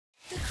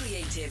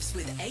Creatives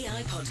with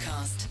AI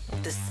podcast,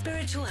 the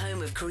spiritual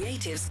home of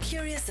creatives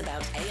curious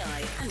about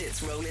AI and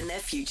its role in their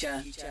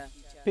future.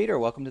 Peter,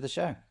 welcome to the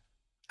show.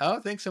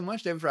 Oh, thanks so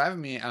much, David, for having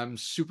me. I'm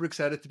super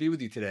excited to be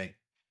with you today.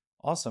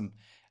 Awesome.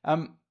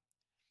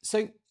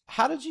 So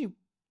how did you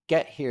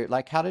get here?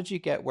 Like, how did you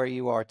get where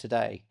you are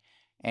today?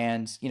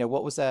 And,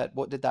 what was that?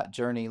 What did that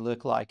journey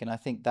look like? And I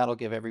think that'll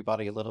give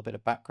everybody a little bit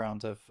of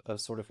background of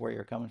sort of where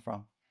you're coming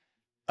from.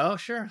 Oh,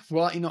 sure.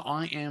 Well,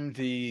 I am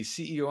the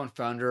CEO and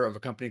founder of a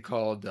company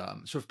called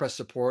SwiftPress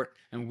Support,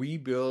 and we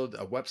build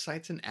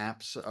websites and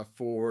apps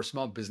for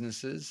small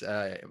businesses,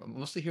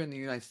 mostly here in the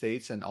United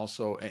States and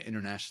also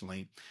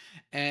internationally.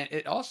 And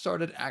it all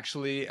started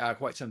actually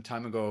quite some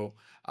time ago,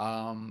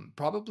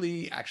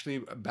 probably actually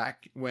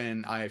back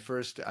when I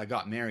first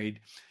got married.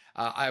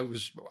 I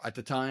was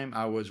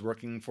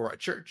working for a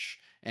church,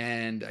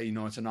 and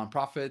it's a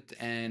nonprofit,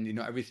 and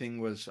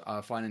everything was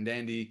fine and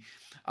dandy,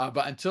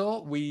 but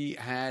until we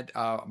had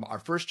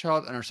our first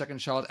child and our second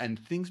child, and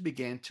things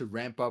began to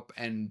ramp up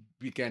and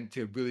began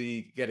to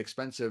really get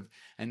expensive,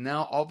 and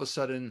now all of a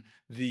sudden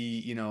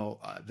the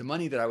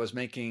money that I was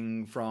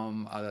making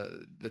from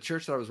the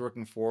church that I was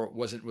working for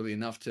wasn't really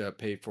enough to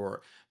pay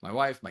for my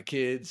wife, my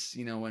kids,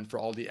 and for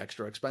all the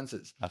extra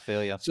expenses. I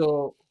feel you.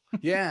 So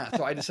yeah,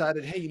 so I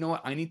decided, hey, you know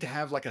what? I need to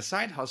have like a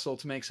side hustle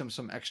to make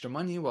some extra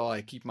money while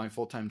I keep my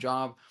full-time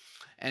job.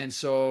 And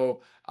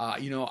so,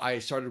 I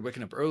started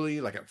waking up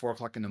early, like at 4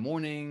 o'clock in the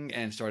morning,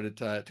 and started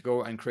to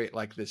go and create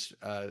like this,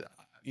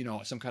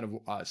 some kind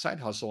of side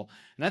hustle.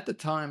 And at the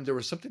time, there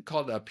was something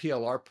called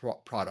PLR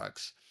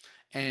products,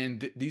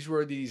 and these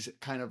were these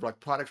kind of like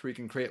products where you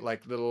can create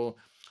like little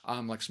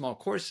like small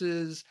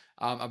courses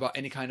about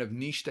any kind of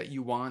niche that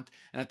you want.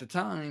 And at the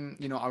time,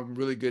 I'm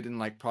really good in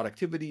like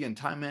productivity and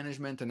time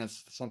management, and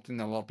that's something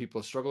that a lot of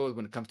people struggle with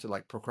when it comes to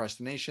like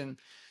procrastination.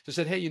 So I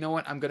said, hey, you know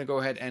what? I'm going to go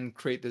ahead and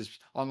create this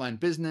online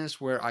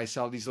business where I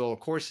sell these little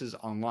courses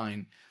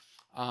online.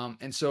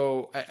 And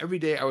so every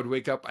day I would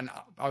wake up, and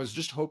I was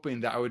just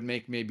hoping that I would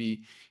make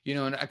maybe,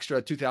 an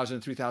extra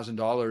 $2,000,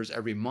 $3,000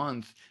 every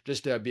month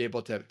just to be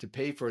able to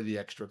pay for the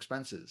extra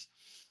expenses.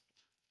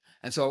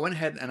 And so I went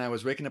ahead and I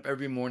was waking up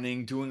every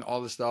morning doing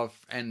all this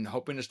stuff and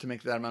hoping just to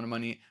make that amount of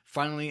money.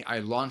 Finally, I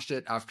launched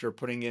it after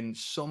putting in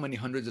so many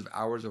hundreds of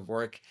hours of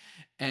work.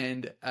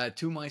 And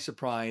to my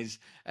surprise,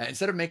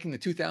 instead of making the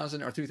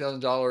 $2,000 or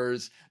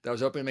 $3,000 that I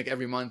was hoping to make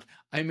every month,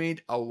 I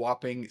made a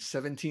whopping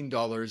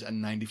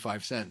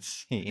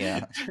 $17.95.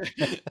 Yeah.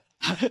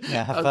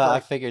 Yeah, I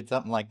figured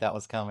something like that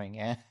was coming.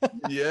 Yeah.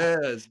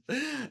 Yes.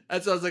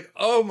 And so I was like,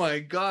 oh my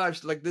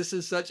gosh, like this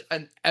is such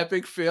an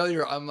epic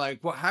failure. I'm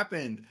like, what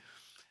happened?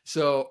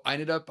 So I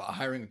ended up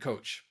hiring a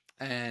coach,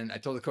 and I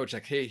told the coach,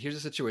 like, hey, here's the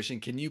situation.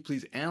 Can you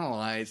please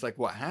analyze like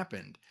what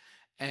happened?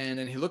 And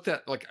then he looked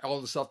at like all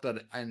the stuff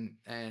that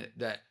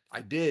that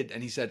I did,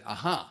 and he said,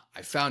 aha,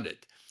 I found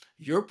it.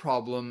 Your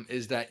problem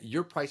is that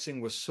your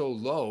pricing was so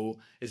low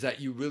is that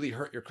you really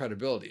hurt your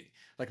credibility.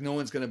 Like no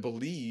one's going to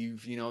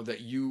believe, that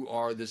you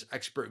are this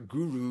expert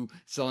guru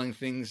selling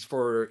things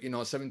for,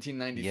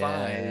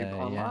 $17.95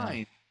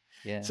 online.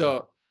 Yeah.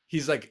 So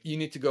he's like, you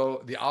need to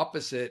go the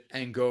opposite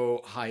and go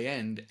high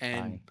end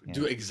and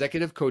do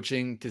executive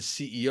coaching to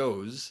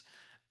CEOs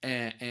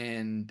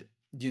and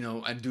do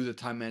the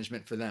time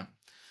management for them.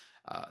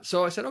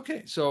 So I said,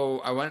 okay. So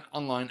I went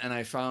online and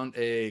I found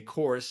a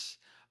course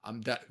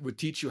that would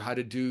teach you how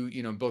to do,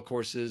 build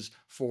courses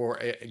for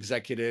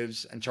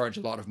executives and charge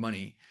a lot of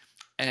money.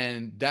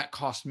 And that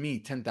cost me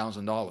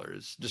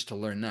 $10,000 just to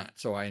learn that.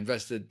 So I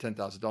invested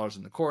 $10,000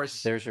 in the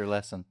course. There's your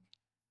lesson.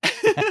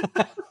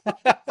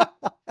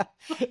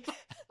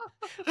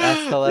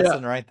 That's the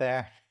lesson right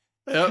there.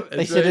 Yep,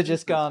 they should have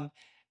just gone,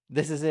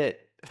 this is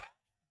it.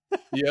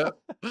 Yep.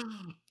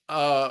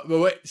 But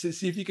wait, so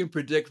see if you can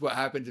predict what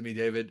happened to me,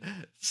 David.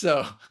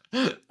 So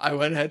I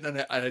went ahead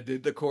and I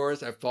did the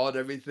course. I followed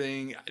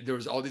everything. There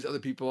was all these other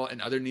people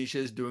in other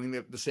niches doing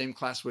the same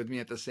class with me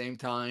at the same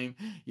time.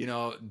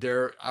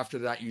 After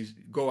that, you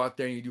go out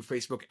there and you do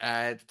Facebook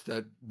ads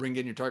to bring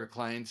in your target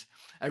clients.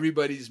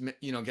 Everybody's,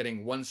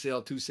 getting 1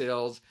 sale, 2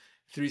 sales,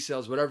 3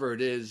 sales, whatever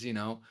it is,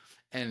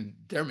 and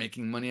they're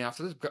making money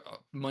after this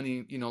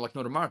money, like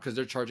no tomorrow, because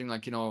they're charging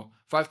like, $5,000,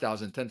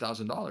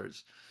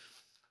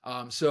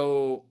 $10,000.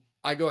 So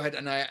I go ahead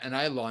and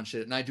I launch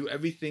it, and I do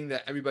everything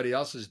that everybody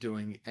else is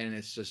doing, and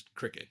it's just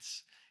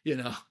crickets.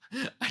 I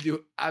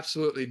do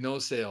absolutely no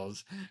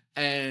sales.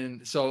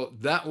 And so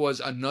that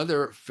was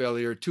another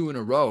failure, 2 in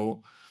a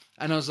row.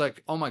 And I was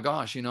like, oh my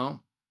gosh,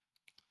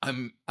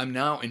 I'm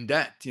now in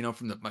debt,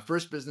 from my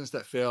first business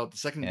that failed, the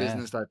second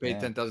business that I paid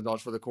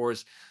 $10,000 for the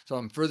course. So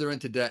I'm further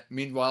into debt.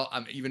 Meanwhile,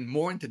 I'm even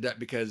more into debt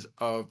because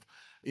of,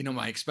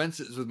 my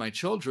expenses with my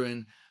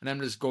children, and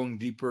I'm just going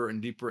deeper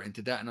and deeper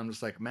into debt. And I'm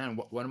just like, man,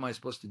 what am I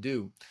supposed to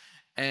do?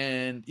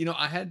 And,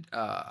 I had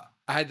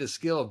the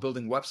skill of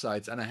building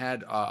websites, and I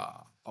had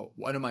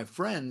one of my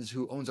friends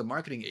who owns a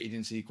marketing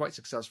agency, quite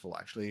successful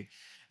actually.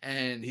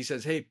 And he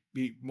says, hey,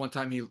 one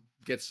time he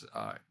gets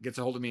a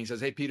hold of me and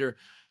says, hey, Peter,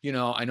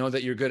 I know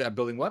that you're good at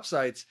building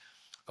websites.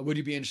 Would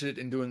you be interested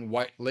in doing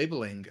white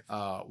labeling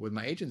with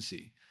my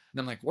agency? And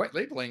I'm like, white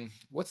labeling?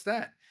 What's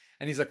that?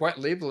 And he's like, white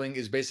labeling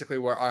is basically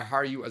where I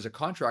hire you as a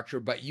contractor,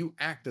 but you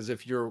act as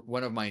if you're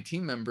one of my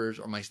team members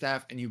or my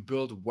staff, and you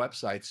build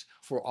websites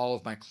for all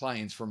of my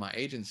clients for my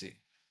agency.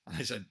 And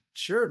I said,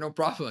 sure, no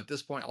problem. At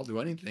this point, I'll do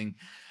anything.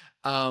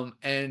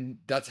 And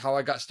that's how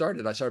I got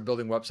started. I started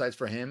building websites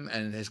for him,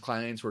 and his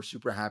clients were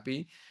super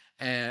happy.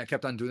 And I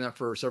kept on doing that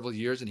for several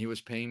years, and he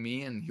was paying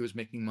me and he was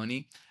making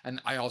money.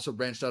 And I also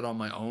branched out on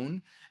my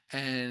own,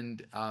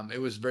 and it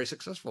was very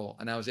successful.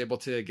 And I was able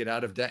to get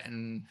out of debt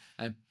and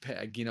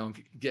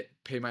pay,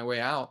 pay my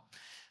way out.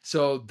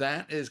 So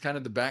that is kind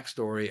of the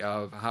backstory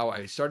of how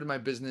I started my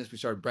business. We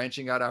started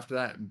branching out after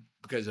that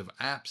because of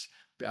apps.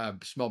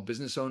 Small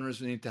business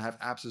owners need to have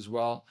apps as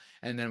well.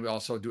 And then we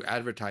also do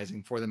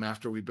advertising for them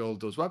after we build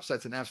those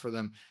websites and apps for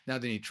them. Now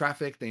they need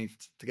traffic, they need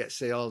to get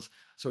sales.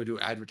 So we do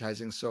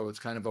advertising. So it's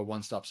kind of a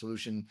one-stop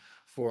solution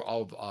for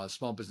all of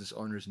small business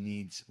owners'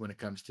 needs when it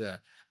comes to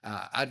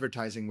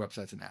advertising,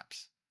 websites, and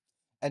apps.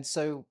 And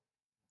so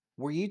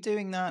were you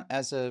doing that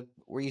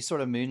were you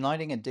sort of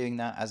moonlighting and doing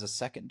that as a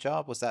second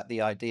job? Was that the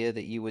idea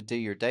that you would do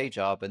your day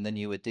job and then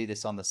you would do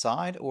this on the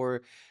side?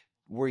 Or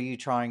were you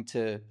trying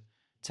to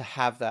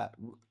have that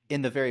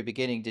in the very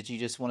beginning? Did you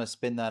just want to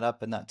spin that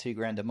up in that 2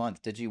 grand a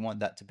month? Did you want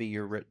that to be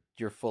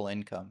your full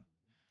income?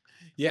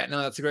 Yeah,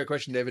 no, that's a great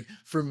question, David.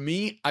 For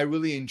me, I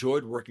really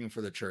enjoyed working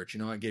for the church.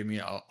 It gave me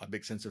a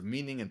big sense of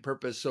meaning and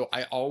purpose. So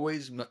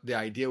the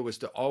idea was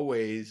to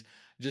always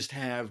just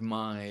have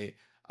my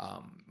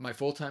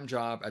full-time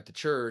job at the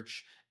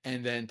church,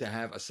 and then to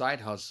have a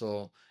side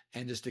hustle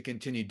and just to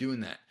continue doing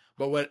that.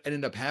 But what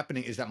ended up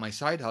happening is that my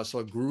side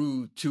hustle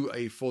grew to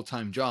a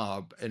full-time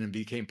job, and it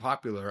became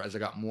popular as I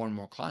got more and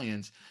more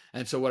clients.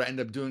 And so what I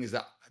ended up doing is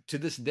that to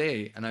this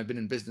day, and I've been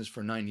in business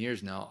for 9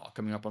 years now,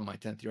 coming up on my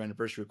 10th year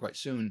anniversary quite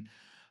soon,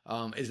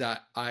 is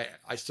that I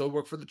still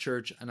work for the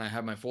church and I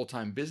have my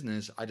full-time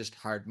business. I just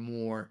hired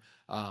more,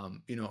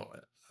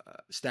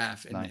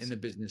 staff in Nice. the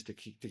business to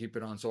keep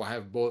it on. So I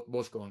have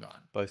both going on.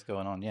 Both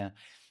going on, yeah.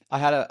 I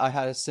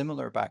had a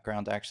similar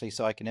background actually,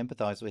 so I can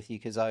empathize with you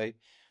because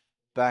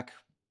back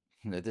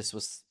this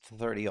was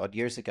 30 odd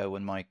years ago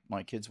when my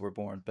kids were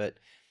born,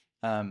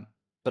 um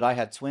but I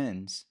had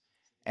twins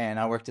and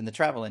I worked in the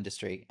travel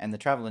industry, and the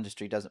travel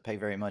industry doesn't pay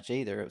very much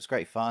either. It was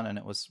great fun and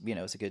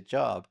it's a good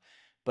job,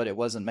 but it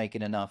wasn't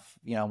making enough,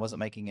 I wasn't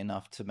making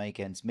enough to make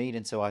ends meet.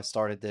 And so I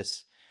started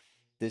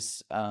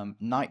this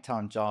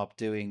nighttime job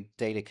doing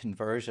data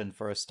conversion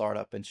for a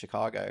startup in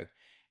Chicago.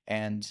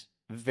 And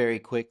very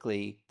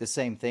quickly, the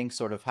same thing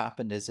sort of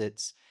happened as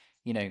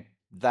you know,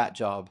 that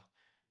job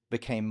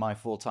became my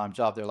full-time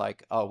job. They're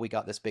like, oh, we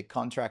got this big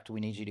contract. We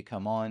need you to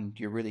come on.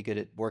 You're really good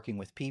at working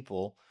with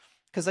people.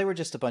 Because they were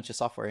just a bunch of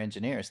software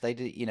engineers. They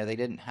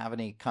didn't have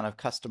any kind of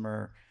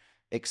customer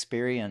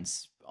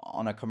experience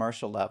on a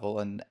commercial level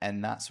and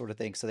that sort of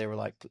thing. So they were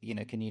like,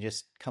 can you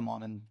just come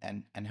on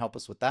and help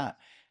us with that?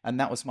 And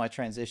that was my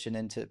transition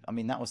into, I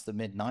mean, that was the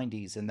mid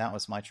 90s, and that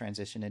was my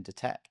transition into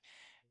tech.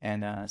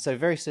 And so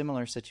very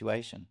similar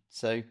situation.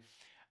 So,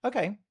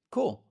 okay,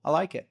 cool. I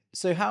like it.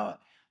 So how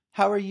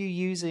are you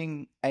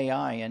using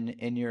AI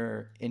in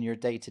your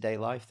day-to-day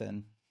life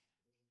then?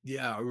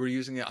 Yeah, we're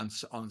using it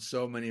on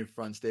so many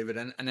fronts, David,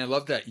 and I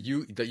love that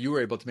you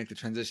were able to make the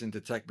transition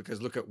to tech,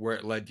 because look at where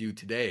it led you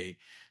today.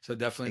 So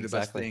definitely the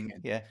best Exactly.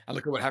 thing, Yeah. and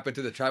look at what happened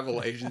to the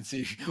travel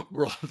agency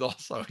world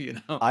also.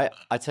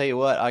 I tell you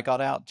what, I got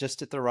out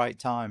just at the right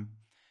time,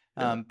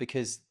 Yeah.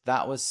 because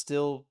that was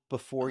still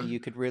before you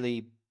could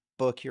really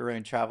book your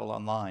own travel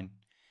online.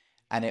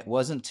 And it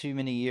wasn't too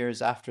many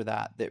years after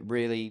that that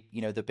really,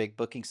 the big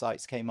booking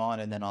sites came on,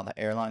 and then all the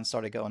airlines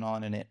started going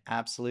on, and it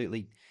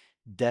absolutely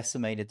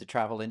decimated the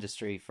travel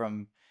industry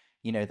from,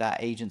 that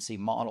agency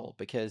model.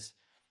 Because,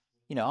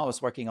 I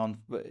was working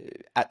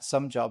at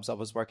some jobs, I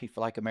was working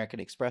for like American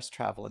Express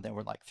Travel, and there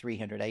were like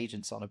 300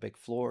 agents on a big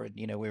floor, and,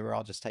 we were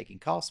all just taking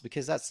costs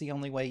because that's the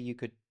only way you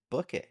could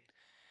book it.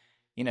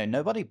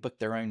 Nobody booked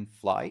their own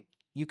flight.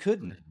 You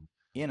couldn't, Mhm.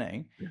 you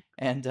know. Yeah.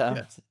 And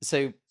Yeah.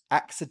 so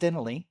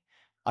accidentally,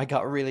 I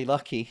got really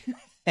lucky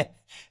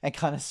and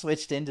kind of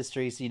switched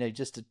industries,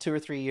 just 2 or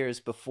 3 years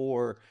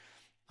before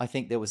I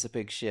think there was a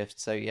big shift.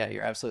 So yeah,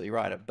 you're absolutely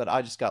right. But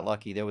I just got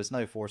lucky. There was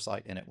no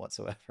foresight in it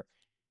whatsoever.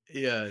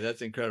 Yeah,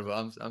 that's incredible.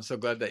 I'm so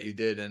glad that you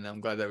did, and I'm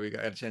glad that we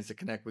got a chance to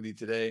connect with you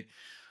today.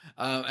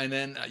 And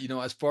then,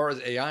 as far as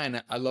AI,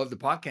 and I love the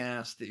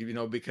podcast,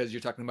 because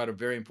you're talking about a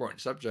very important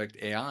subject,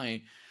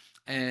 AI.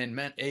 And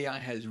man, AI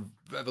has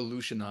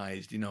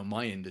revolutionized,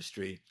 my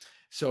industry.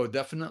 So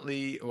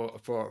definitely, well,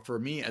 for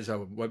me as a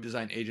web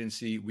design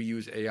agency, we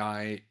use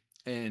AI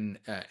in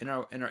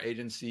our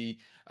agency.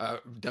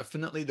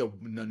 Definitely the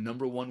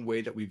number one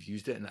way that we've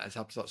used it and has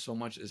helped us out so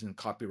much is in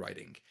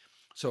copywriting.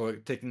 So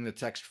taking the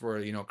text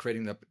for,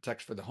 creating the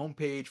text for the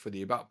homepage, for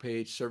the about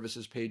page,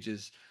 services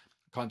pages,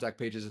 contact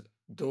pages,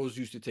 those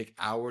used to take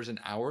hours and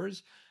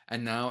hours,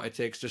 and now it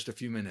takes just a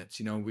few minutes.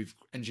 We've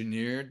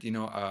engineered,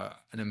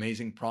 an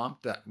amazing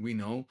prompt that we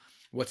know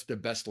what's the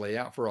best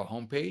layout for a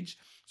homepage.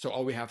 So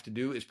all we have to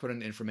do is put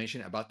in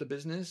information about the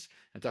business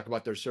and talk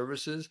about their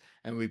services,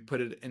 and we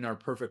put it in our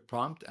perfect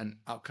prompt, and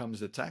out comes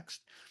the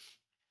text.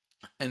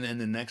 And then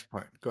the next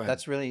part, go ahead.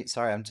 That's really,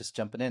 sorry, I'm just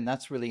jumping in.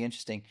 That's really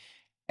interesting.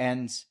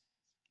 And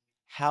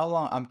how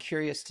long, I'm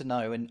curious to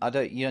know, and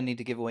you don't need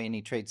to give away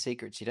any trade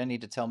secrets. You don't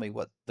need to tell me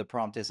what the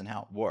prompt is and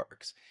how it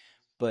works.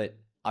 But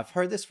I've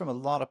heard this from a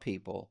lot of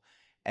people,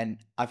 and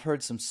I've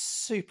heard some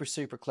super,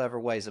 super clever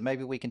ways. And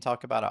maybe we can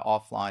talk about it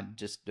offline,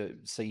 just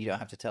so you don't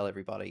have to tell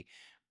everybody.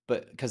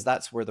 But because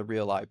that's where the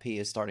real IP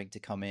is starting to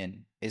come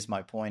in, is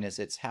my point. Is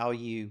it's how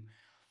you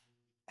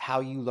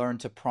learn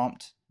to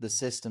prompt the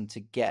system to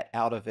get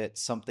out of it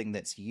something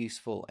that's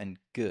useful and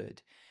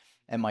good.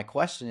 And my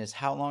question is,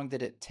 how long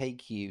did it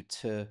take you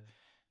to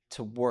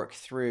work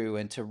through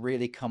and to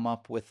really come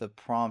up with a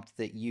prompt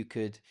that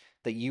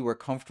you were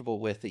comfortable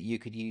with, that you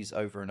could use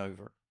over and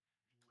over?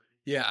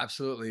 Yeah,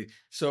 absolutely.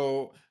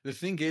 So the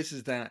thing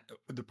is that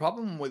the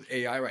problem with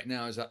AI right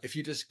now is that if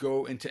you just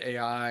go into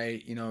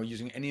AI,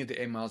 using any of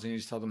the AI models and you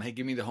just tell them, hey,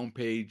 give me the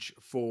homepage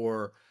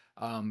for,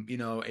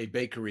 a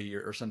bakery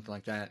or something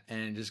like that,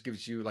 and it just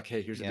gives you like,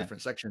 hey, here's the Yeah.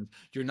 different sections,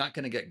 you're not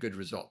going to get good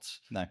results.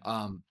 No.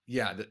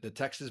 Yeah, the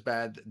text is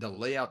bad, the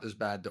layout is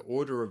bad, the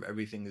order of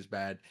everything is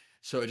bad.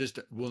 So it just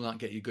will not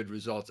get you good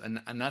results.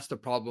 And that's the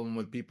problem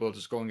with people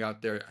just going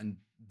out there and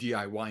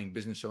DIYing,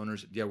 business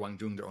owners DIYing,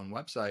 doing their own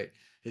website,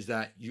 is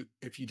that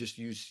if you just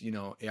use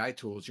AI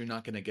tools, you're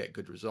not going to get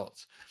good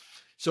results.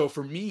 So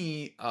for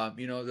me,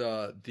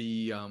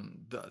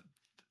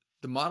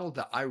 the model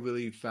that I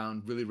really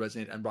found really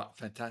resonated and brought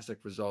fantastic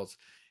results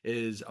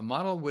is a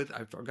model with,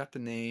 I forgot the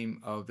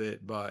name of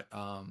it, but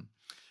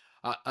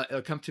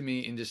it'll come to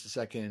me in just a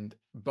second.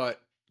 But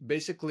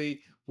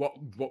basically,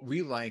 what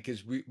we like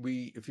is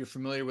we if you're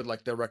familiar with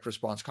like direct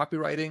response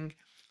copywriting,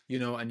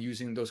 and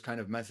using those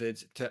kind of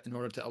methods in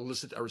order to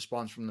elicit a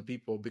response from the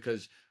people,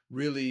 because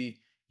really,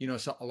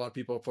 a lot of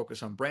people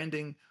focus on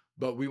branding,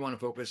 but we want to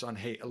focus on,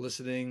 hey,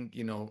 eliciting,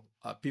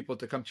 people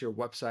to come to your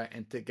website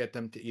and to get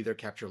them to either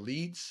capture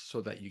leads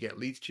so that you get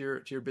leads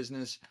to your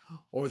business,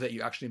 or that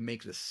you actually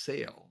make the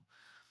sale.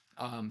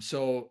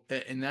 So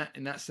in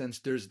that sense,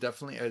 there's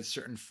definitely a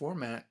certain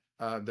format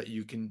that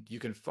you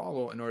can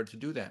follow in order to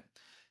do that.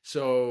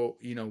 So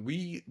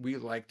we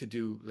like to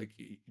do, like,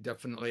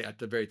 definitely at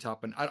the very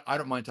top, and I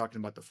don't mind talking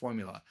about the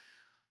formula.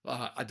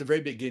 At the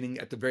very beginning,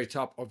 at the very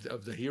top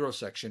of the hero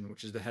section,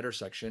 which is the header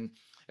section,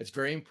 it's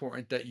very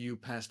important that you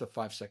pass the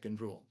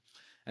 5-second rule.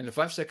 And the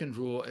 5-second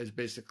rule is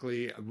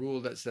basically a rule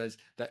that says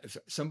that if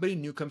somebody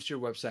new comes to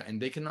your website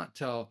and they cannot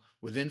tell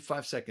within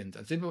 5 seconds,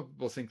 I think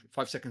people think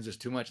 5 seconds is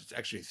too much, it's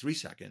actually 3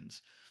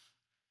 seconds.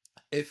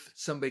 If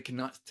somebody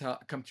cannot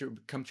come to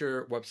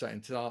your website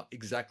and tell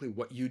exactly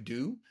what you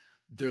do,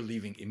 they're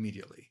leaving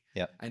immediately.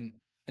 Yeah. And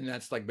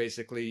that's like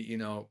basically,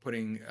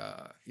 putting,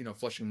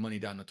 flushing money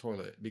down the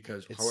toilet,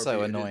 because It's however so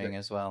it is that, annoying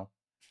as well.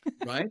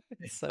 right?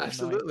 It's so annoying.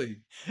 Absolutely.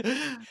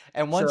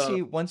 And once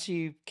So,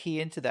 you key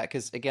into that,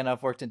 because again,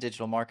 I've worked in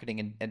digital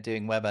marketing and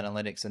doing web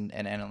analytics and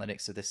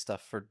analytics of this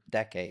stuff for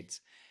decades.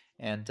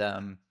 And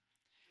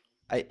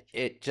I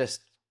it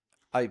just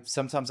I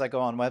sometimes I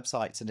go on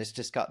websites and it's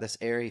just got this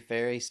airy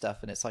fairy stuff,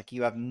 and it's like,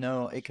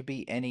 it could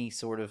be any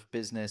sort of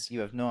business, you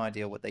have no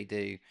idea what they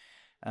do.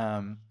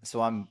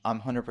 So I'm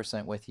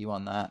 100% with you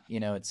on that.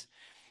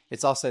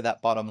 It's also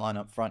that bottom line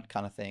up front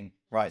kind of thing,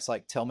 right? It's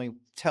like, tell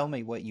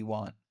me what you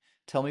want,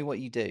 tell me what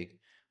you do,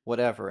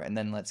 whatever, and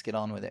then let's get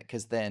on with it.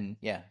 Because then,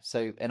 yeah.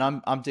 So, and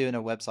I'm doing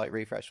a website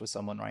refresh with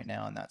someone right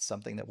now, and that's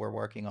something that we're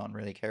working on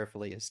really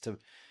carefully, is to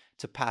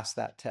pass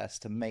that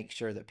test, to make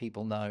sure that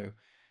people know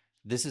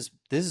this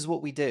is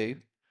what we do,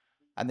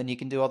 and then you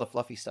can do all the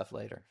fluffy stuff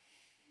later.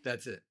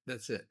 that's it.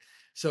 That's it.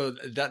 So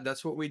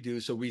that's what we do.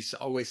 So we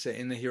always say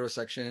in the hero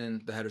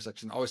section, the header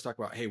section, always talk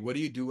about, hey, what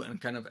do you do? And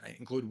kind of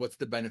include what's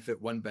the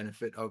benefit, one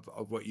benefit of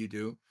what you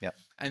do. Yep.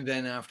 And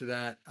then after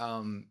that,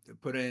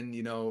 put in,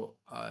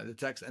 the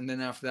text. And then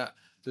after that,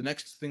 the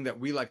next thing that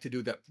we like to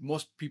do that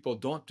most people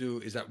don't do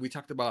is that we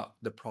talked about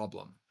the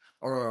problem,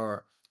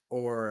 or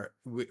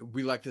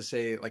we like to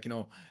say, like,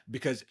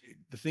 because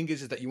the thing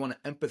is that you want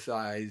to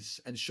empathize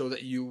and show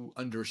that you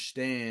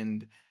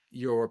understand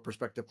your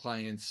prospective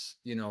clients,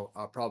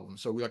 problem.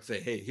 So we like to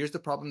say, hey, here's the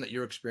problem that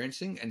you're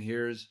experiencing, and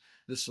here's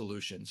the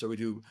solution. So we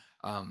do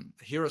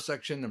hero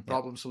section and Yep.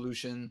 problem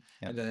solution,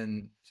 Yep. and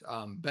then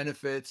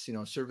benefits,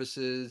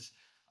 services,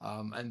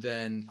 and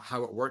then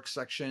how it works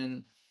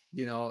section.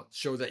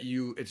 Show that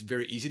it's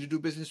very easy to do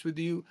business with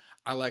you.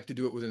 I like to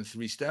do it within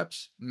 3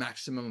 steps,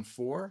 maximum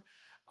 4.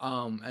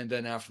 And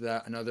then after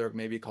that, another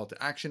maybe call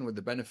to action with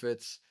the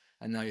benefits,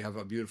 and now you have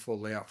a beautiful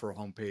layout for a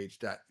homepage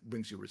that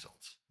brings you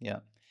results.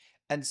 Yeah.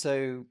 And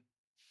so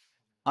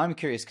I'm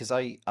curious, because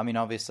I mean,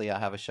 obviously, I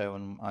have a show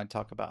and I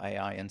talk about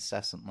AI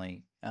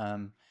incessantly,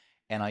 and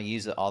I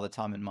use it all the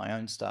time in my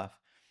own stuff.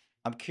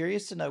 I'm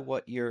curious to know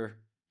what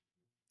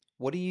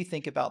do you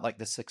think about, like,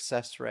 the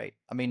success rate?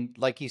 I mean,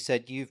 like you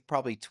said, you've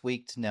probably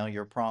tweaked now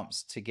your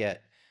prompts to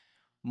get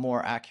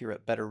more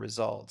accurate, better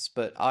results.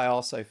 But I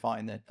also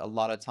find that a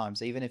lot of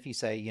times, even if you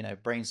say,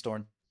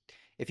 brainstorm,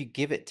 if you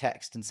give it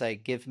text and say,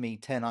 give me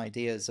 10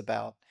 ideas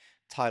about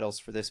titles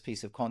for this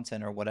piece of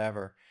content or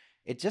whatever,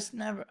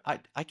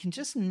 I can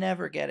just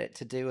never get it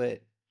to do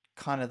it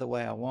kind of the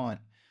way I want.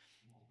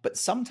 But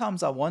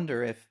sometimes I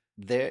wonder if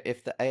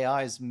the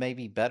AI is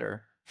maybe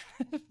better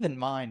than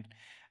mine.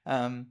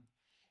 Um,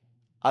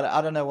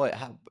 I don't know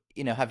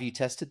have you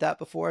tested that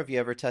before? Have you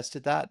ever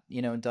tested that,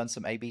 and done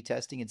some A/B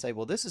testing and say,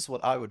 well, this is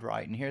what I would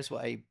write, and here's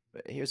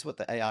what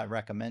the AI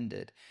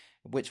recommended.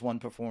 Which one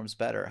performs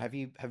better? Have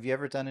you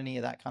ever done any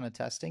of that kind of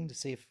testing to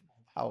see if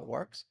how it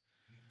works?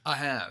 And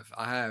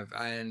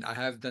I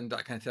have done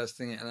that kind of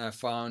testing, and I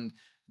found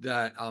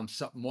that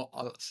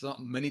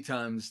many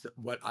times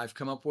what I've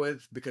come up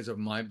with because of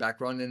my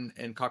background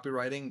in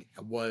copywriting,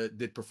 what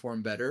did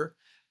perform better.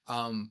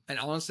 And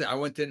honestly, I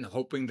went in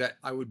hoping that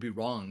I would be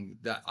wrong,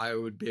 that I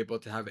would be able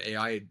to have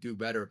AI do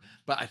better.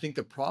 But I think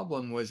the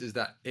problem is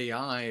that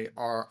AI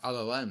are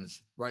LLMs,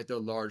 right? They're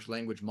large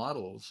language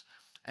models.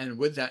 And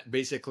with that,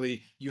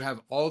 basically, you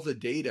have all the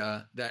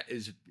data that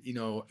is,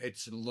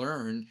 it's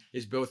learned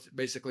is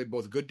basically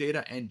both good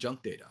data and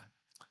junk data.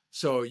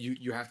 So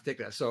you have to take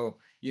that. So,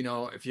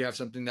 if you have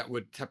something that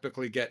would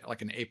typically get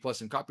like an A+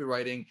 in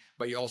copywriting,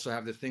 but you also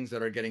have the things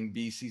that are getting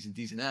B, C's, and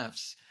D's and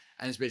F's,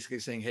 and it's basically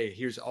saying, hey,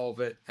 here's all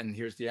of it, and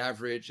here's the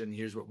average, and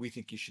here's what we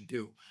think you should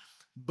do.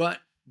 But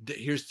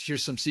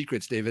here's some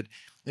secrets, David,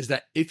 is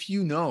that if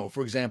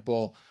for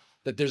example,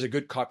 that there's a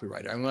good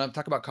copywriter. And when I'm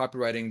talking about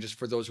copywriting, just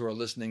for those who are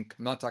listening,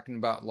 I'm not talking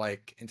about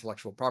like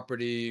intellectual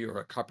property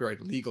or copyright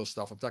legal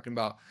stuff. I'm talking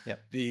about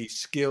Yep. the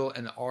skill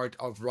and art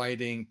of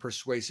writing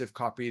persuasive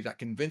copy that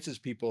convinces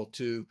people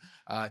to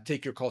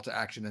take your call to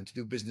action and to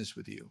do business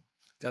with you.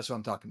 That's what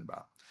I'm talking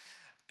about.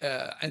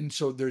 And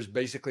so there's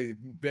basically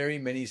very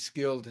many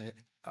skilled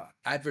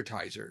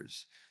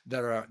advertisers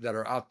that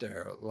are out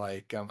there,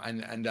 like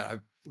and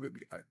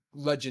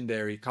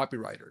legendary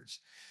copywriters.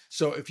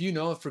 So if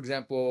for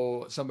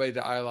example, somebody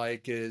that I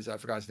like is, I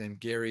forgot his name,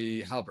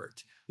 Gary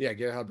Halbert. Yeah,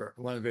 Gary Halbert,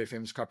 one of the very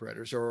famous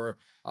copywriters, or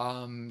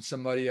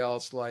somebody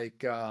else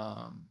like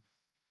I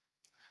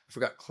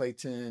forgot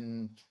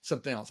Clayton,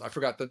 something else. I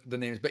forgot the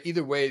names. But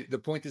either way, the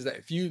point is that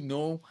if you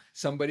know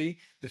somebody,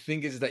 the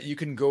thing is that you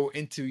can go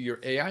into your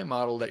AI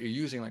model that you're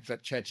using, like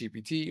that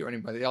ChatGPT or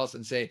anybody else,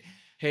 and say,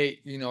 hey,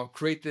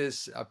 create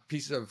this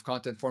piece of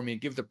content for me,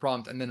 give the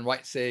prompt, and then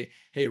write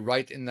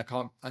in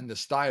the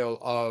style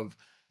of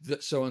the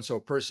so and so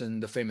person,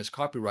 the famous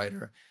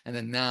copywriter. And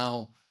then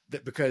now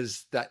that,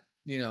 because that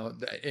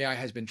the AI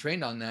has been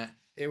trained on that,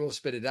 it will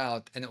spit it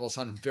out and it will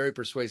sound very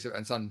persuasive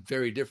and sound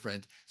very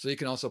different. So you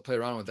can also play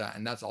around with that,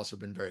 and that's also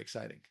been very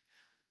exciting.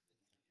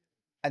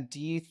 And do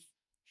you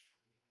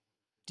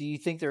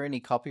think there are any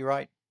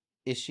copyright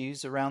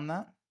issues around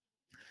that?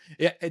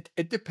 Yeah,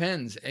 it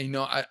depends. And,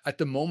 at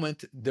the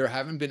moment there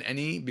haven't been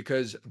any,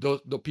 because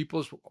the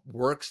people's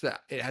works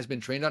that it has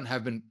been trained on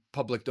have been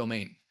public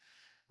domain.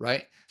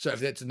 Right. So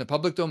if it's in the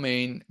public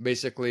domain,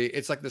 basically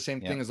it's like the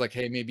same Yeah. thing as like,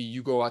 hey, maybe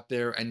you go out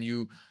there and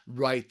you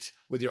write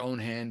with your own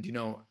hand,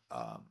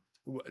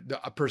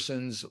 a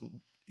person's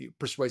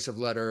persuasive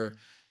letter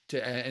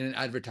to an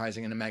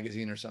advertising in a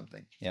magazine or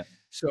something. Yeah.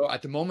 So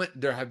at the moment,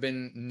 there have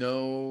been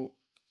no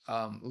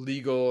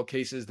legal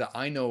cases that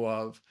I know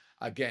of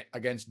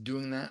against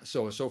doing that.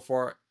 So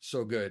far,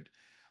 so good.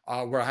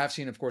 Where I have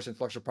seen, of course,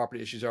 intellectual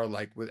property issues are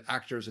like with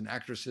actors and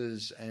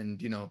actresses,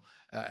 and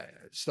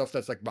stuff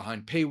that's like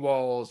behind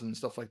paywalls and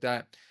stuff like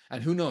that.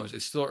 And who knows?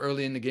 It's still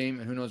early in the game,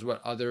 and who knows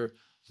what other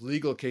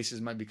legal cases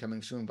might be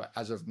coming soon. But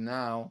as of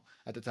now,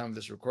 at the time of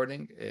this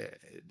recording,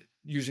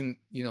 using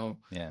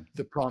Yeah.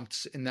 the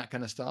prompts in that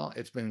kind of style,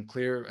 it's been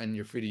clear, and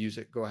you're free to use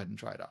it. Go ahead and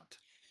try it out.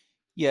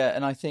 Yeah,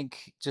 and I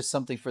think just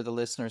something for the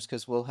listeners,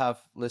 because we'll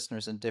have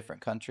listeners in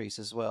different countries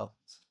as well.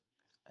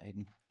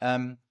 Aiden.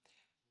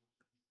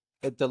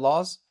 The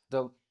laws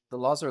are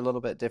a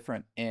little bit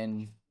different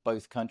in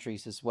both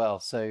countries as well.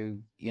 So,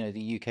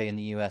 the UK and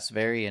the US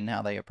vary in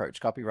how they approach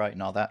copyright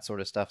and all that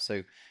sort of stuff.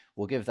 So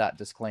we'll give that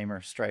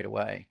disclaimer straight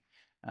away.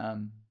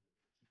 Um,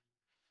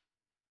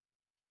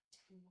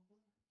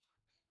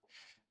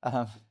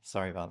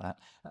 Sorry about that.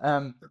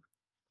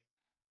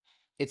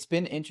 It's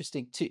been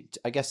interesting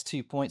I guess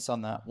 2 points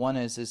on that. One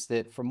is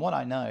that from what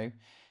I know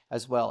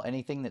as well,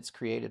 anything that's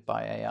created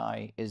by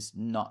AI is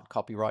not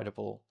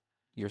copyrightable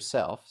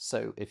yourself.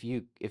 So if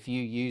you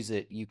use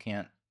it, you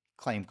can't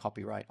claim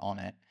copyright on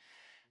it.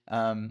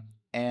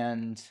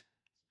 And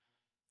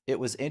it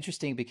was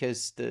interesting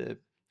because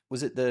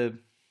was it the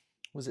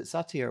was it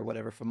Satya or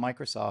whatever from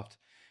Microsoft?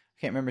 I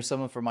can't remember.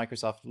 Someone from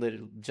Microsoft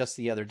just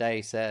the other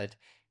day said,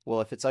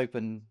 well, if it's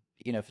open,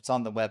 if it's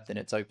on the web, then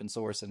it's open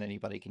source and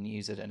anybody can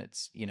use it, and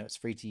it's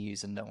free to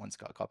use and no one's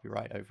got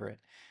copyright over it,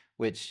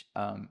 which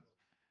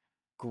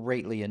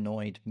greatly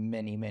annoyed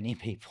many, many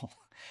people.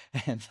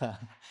 And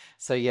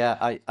so,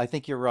 yeah, I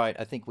think you're right.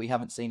 I think we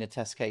haven't seen a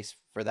test case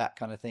for that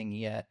kind of thing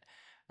yet.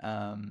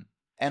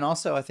 And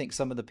also, I think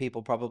some of the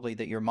people probably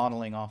that you're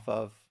modeling off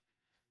of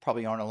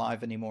probably aren't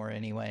alive anymore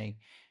anyway.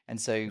 And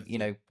so,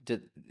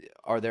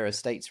 are their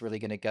estates really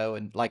going to go?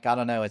 And like, I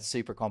don't know, it's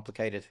super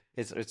complicated.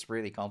 It's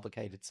really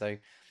complicated. So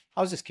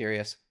I was just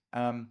curious.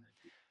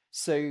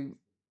 So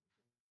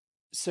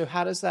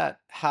how has that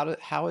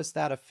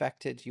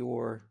affected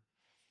your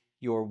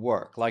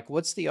work? Like,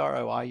 what's the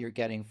ROI you're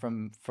getting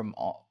from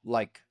all,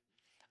 like,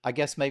 I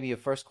guess maybe a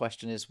first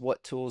question is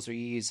what tools are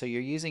you using? So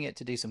you're using it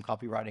to do some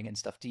copywriting and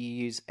stuff. Do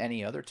you use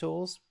any other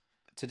tools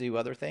to do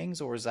other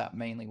things, or is that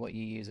mainly what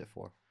you use it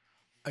for?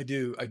 I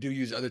do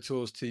use other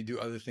tools to do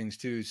other things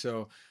too.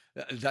 So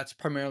that's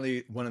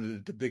primarily one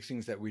of the big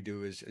things that we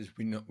do is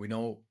we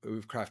know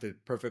we've crafted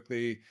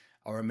perfectly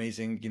our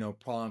amazing,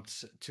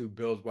 prompts to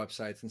build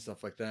websites and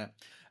stuff like that.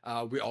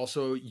 We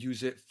also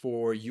use it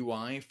for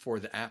UI for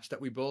the apps that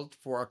we build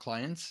for our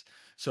clients.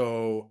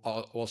 So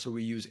also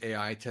we use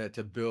AI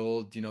to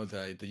build,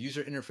 the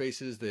user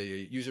interfaces, the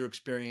user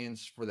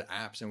experience for the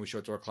apps, and we show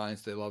it to our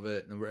clients. They love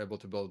it, and we're able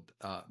to build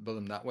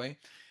them that way.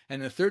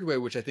 And the third way,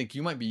 which I think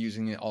you might be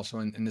using it also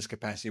in this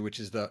capacity, which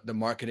is the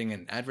marketing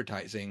and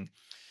advertising.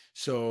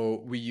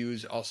 So we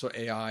use also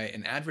AI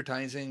in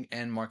advertising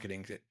and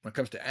marketing. When it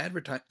comes to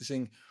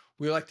advertising,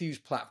 we like to use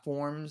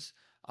platforms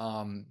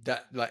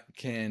that like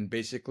can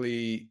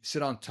basically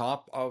sit on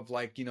top of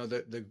like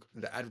the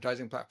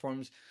advertising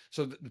platforms.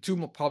 So the two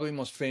probably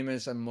most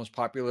famous and most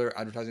popular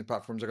advertising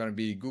platforms are going to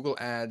be Google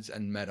Ads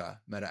and Meta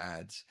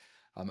Ads.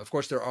 Of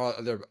course, there are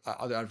other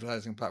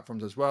advertising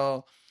platforms as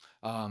well.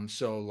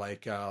 So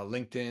like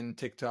LinkedIn,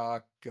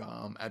 TikTok,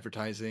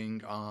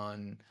 advertising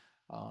on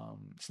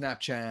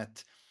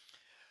Snapchat.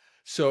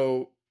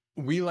 So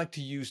we like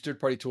to use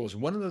third-party tools.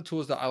 One of the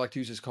tools that I like to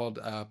use is called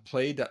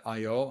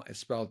play.io. It's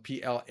spelled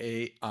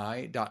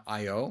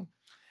plai.io.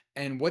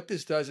 And what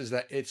this does is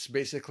that it's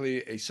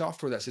basically a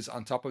software that sits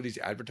on top of these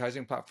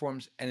advertising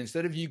platforms. And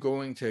instead of you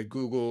going to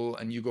Google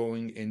and you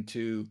going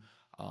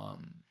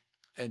um,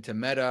 into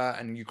Meta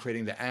and you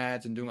creating the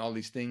ads and doing all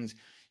these things,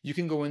 you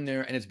can go in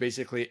there and it's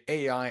basically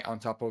AI on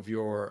top of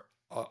your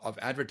of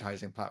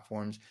advertising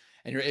platforms,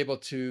 and you're able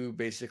to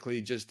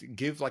basically just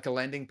give like a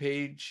landing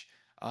page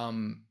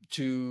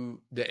to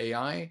the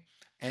AI,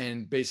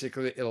 and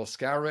basically it'll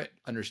scour it,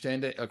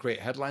 understand it, it'll create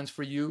headlines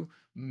for you,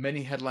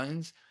 many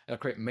headlines. It'll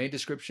create many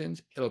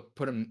descriptions. It'll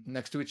put them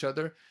next to each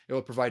other. It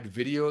will provide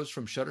videos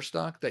from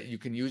Shutterstock that you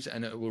can use,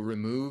 and it will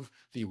remove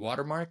the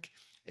watermark.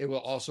 It will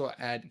also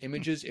add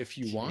images if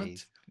you want.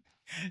 Jeez.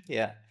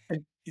 Yeah.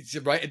 And it's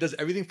right. It does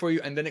everything for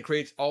you, and then it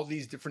creates all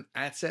these different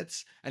ad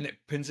sets, and it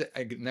pins it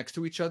next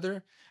to each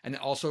other, and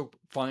it also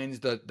finds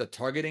the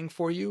targeting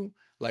for you,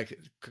 like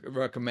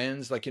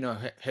recommends, like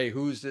hey,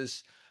 who's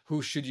this?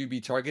 Who should you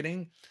be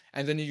targeting?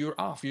 And then you're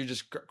off. You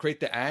just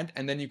create the ad,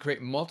 and then you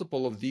create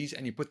multiple of these,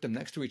 and you put them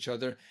next to each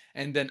other.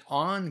 And then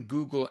on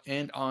Google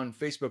and on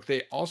Facebook,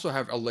 they also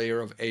have a layer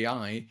of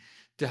AI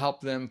to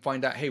help them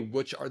find out, hey,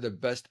 which are the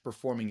best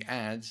performing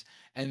ads,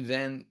 and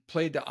then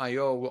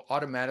Play.io will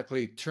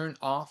automatically turn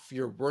off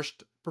your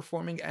worst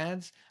performing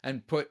ads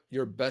and put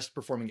your best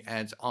performing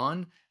ads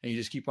on, and you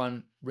just keep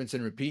on rinse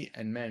and repeat.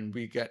 And man,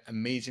 we get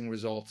amazing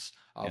results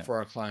Yeah. for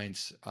our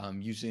clients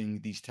using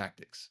these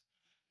tactics.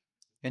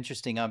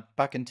 Interesting.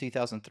 Back in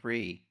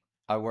 2003,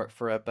 I worked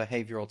for a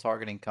behavioral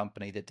targeting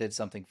company that did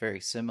something very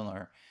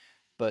similar,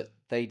 but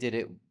they did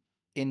it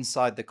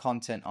inside the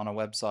content on a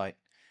website.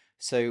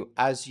 So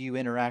as you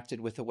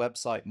interacted with the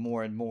website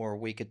more and more,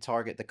 we could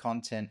target the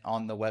content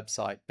on the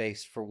website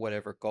based for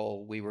whatever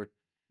goal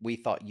we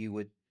thought you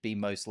would be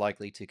most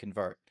likely to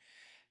convert.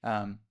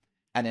 Um,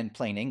 and in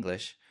plain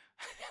English,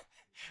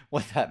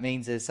 what that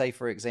means is, say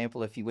for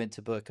example, if you went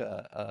to book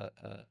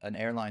an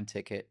airline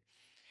ticket,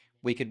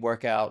 we could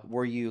work out,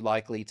 were you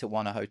likely to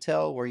want a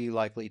hotel? Were you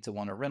likely to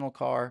want a rental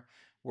car?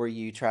 Were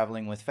you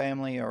traveling with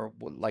family, or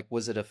like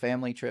was it a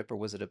family trip or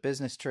was it a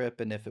business trip?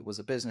 And if it was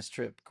a business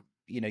trip,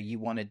 you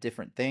wanted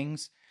different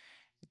things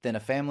than a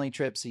family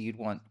trip. So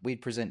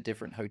we'd present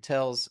different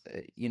hotels,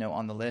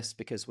 on the list,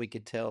 because we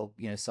could tell,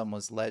 some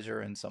was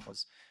leisure and some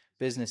was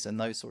business and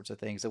those sorts of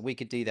things. So we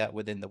could do that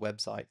within the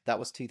website. That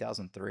was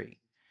 2003.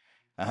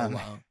 Oh Um,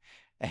 wow.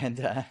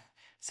 and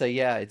so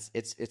yeah,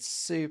 it's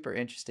super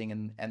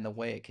interesting, and the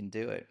way it can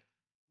do it.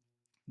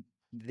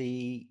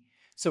 The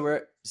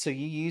so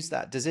you use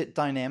that. Does it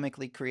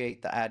dynamically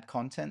create the ad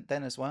content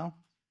then as well?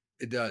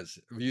 It does.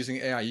 We're using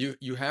AI.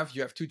 You have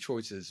two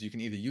choices. You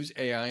can either use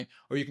AI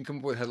or you can come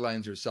up with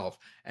headlines yourself.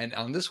 And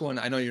on this one,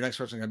 I know your next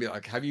question is gonna be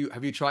like, have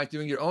you tried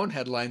doing your own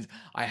headlines?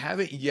 I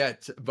haven't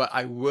yet, but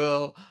I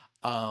will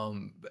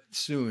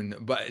soon.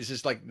 But it's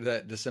just like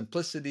the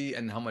simplicity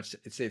and how much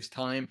it saves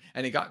time,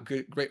 and it got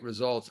great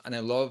results. And I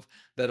love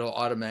that it'll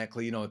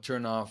automatically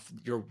turn off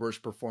your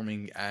worst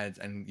performing ads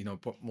and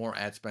put more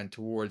ad spend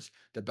towards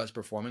the best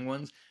performing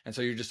ones. And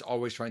so you're just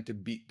always trying to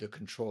beat the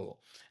control.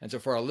 And so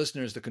for our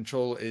listeners, the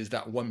control is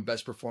that one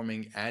best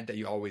performing ad that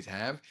you always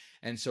have.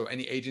 And so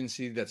any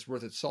agency that's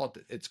worth its salt,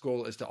 its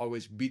goal is to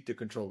always beat the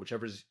control,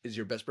 whichever is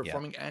your best Yeah.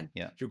 performing ad.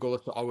 Yeah. Your goal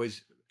is to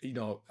always,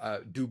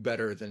 do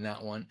better than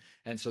that one.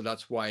 And so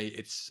that's why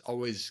it's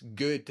always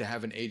good to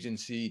have an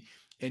agency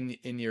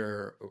in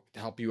your to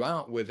help you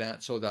out with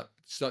that, so that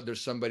there's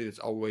somebody that's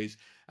always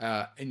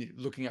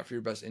looking out for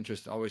your best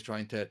interest, always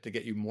trying to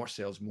get you more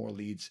sales, more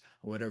leads,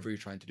 whatever you're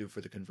trying to do for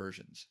the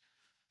conversions.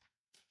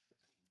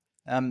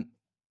 Um,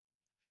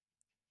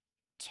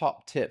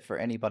 Top tip for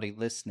anybody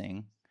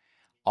listening,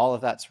 all of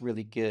that's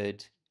really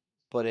good,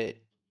 but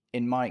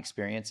in my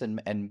experience,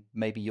 and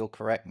maybe you'll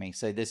correct me,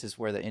 so this is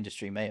where the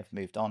industry may have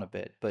moved on a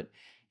bit, but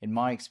in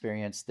my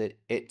experience, that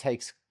it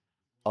takes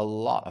a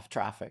lot of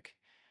traffic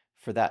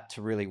for that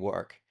to really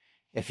work.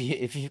 If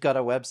you've got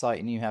a website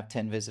and you have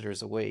 10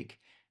 visitors a week,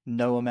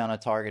 no amount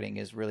of targeting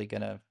is really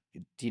gonna,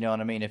 do you know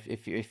what I mean?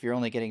 If you're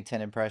only getting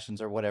 10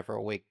 impressions or whatever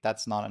a week,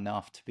 that's not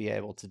enough to be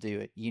able to do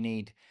it. You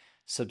need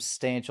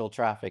substantial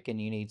traffic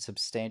and you need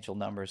substantial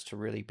numbers to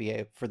really be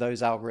able for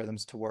those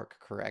algorithms to work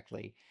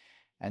correctly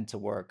and to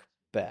work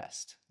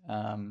best.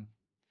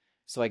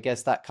 So I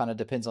guess that kind of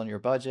depends on your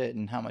budget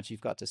and how much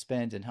you've got to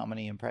spend and how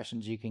many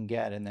impressions you can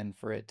get, and then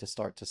for it to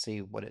start to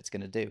see what it's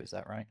going to do. Is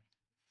that right?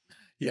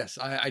 Yes,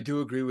 I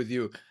do agree with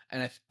you.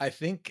 And I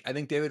think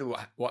David,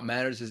 what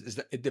matters is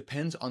that it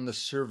depends on the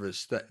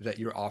service that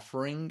you're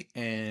offering,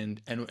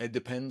 and it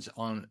depends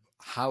on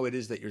how it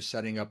is that you're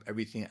setting up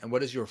everything and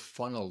what does your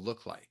funnel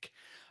look like,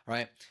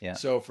 right? Yeah.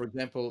 So for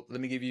example,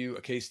 let me give you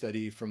a case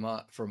study from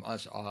us.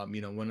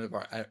 One of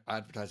our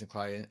advertising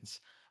clients,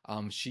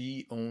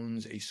 she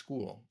owns a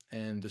school,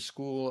 and the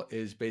school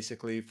is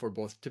basically for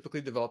both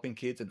typically developing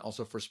kids and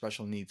also for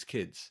special needs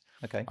kids.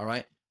 Okay. All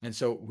right. And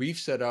so we've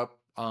set up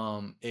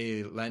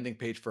a landing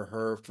page for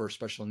her for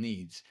special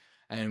needs.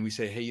 And we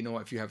say, hey, you know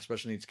what, if you have a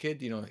special needs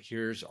kid,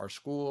 here's our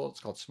school. It's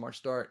called Smart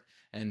Start.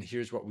 And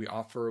here's what we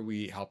offer.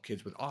 We help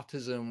kids with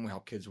autism. We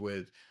help kids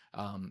with,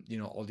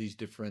 all these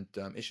different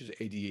issues,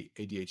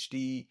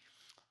 ADHD.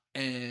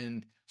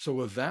 And so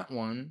with that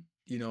one,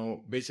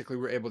 basically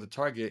we're able to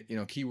target,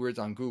 keywords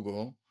on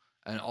Google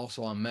and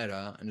also on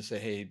Meta, and to say,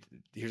 hey,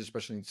 here's a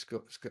special needs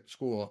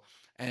school.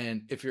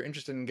 And if you're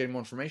interested in getting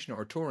more information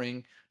or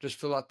touring, just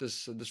fill out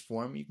this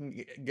form. You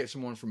can get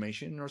some more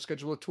information or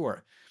schedule a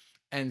tour.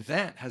 And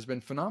that has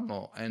been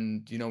phenomenal.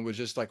 And, with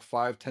just like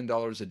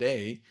 $5-10 a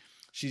day,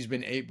 we've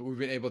been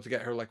able to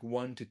get her like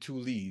 1 to 2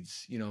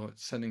 leads,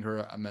 sending her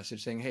a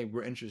message saying, hey,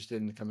 we're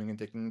interested in coming and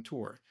taking a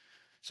tour.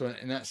 So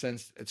in that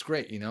sense, it's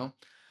great,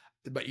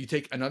 But you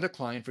take another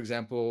client, for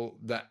example,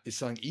 that is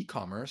selling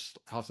e-commerce,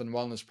 health and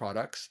wellness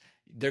products.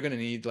 They're going to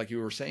need, like you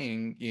were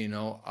saying,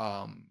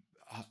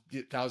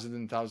 thousands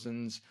and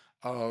thousands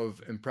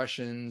of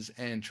impressions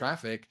and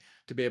traffic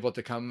to be able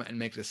to come and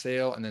make the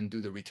sale and then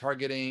do the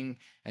retargeting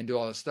and do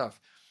all this stuff.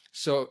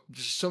 So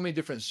there's so many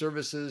different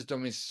services, so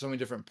many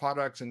different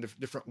products and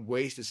different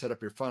ways to set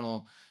up your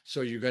funnel.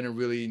 So you're going to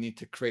really need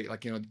to create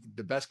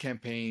the best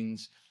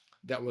campaigns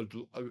that will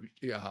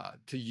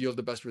to yield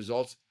the best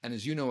results. And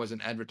as you know, as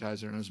an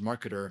advertiser and as a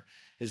marketer,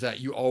 is that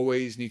you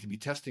always need to be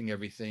testing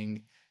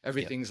everything.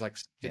 Everything's like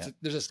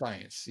there's a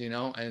science,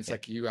 and it's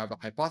like you have a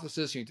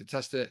hypothesis, you need to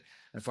test it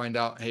and find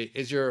out, hey,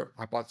 is your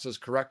hypothesis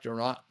correct or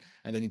not?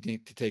 And then you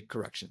need to take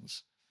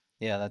corrections.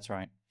 Yeah, that's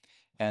right.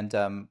 And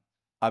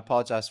I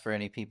apologize for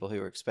any people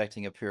who are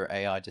expecting a pure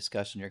AI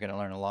discussion. You're going to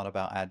learn a lot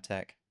about ad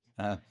tech.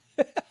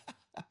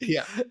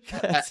 Yeah,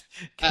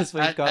 Because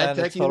we've gone ad down a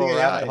tech using total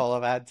rabbit AI. hole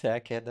of ad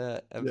tech, and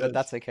but Yes.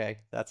 that's okay.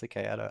 That's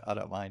okay. I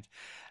don't mind.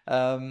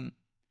 Um,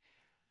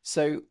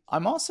 so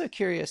I'm also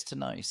curious to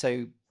know.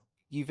 So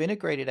you've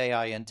integrated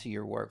AI into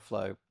your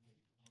workflow,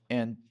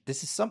 and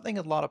this is something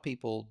a lot of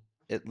people,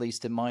 at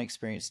least in my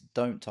experience,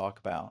 don't talk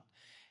about.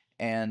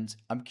 And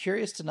I'm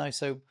curious to know,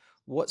 so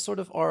what sort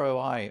of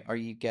ROI are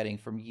you getting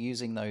from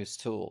using those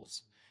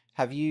tools?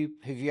 Have you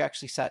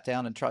actually sat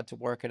down and tried to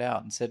work it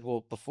out and said,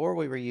 well, before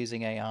we were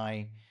using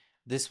AI,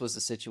 this was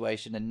the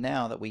situation, and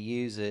now that we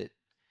use it,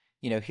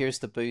 here's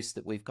the boost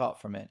that we've got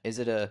from it. Is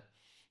it a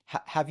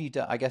have you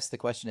done, I guess the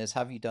question is,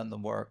 have you done the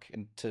work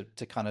and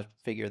to kind of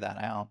figure that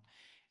out?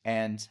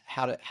 And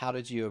how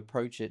did you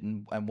approach it,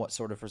 and what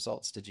sort of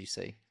results did you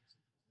see?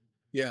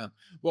 Yeah.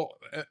 Well,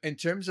 in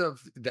terms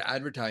of the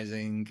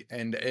advertising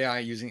and AI,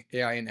 using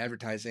AI in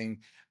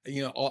advertising,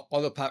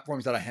 all the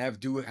platforms that I have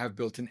do have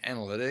built-in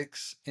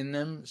analytics in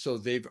them. So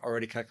they've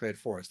already calculated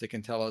for us. They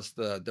can tell us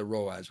the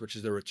ROAS, which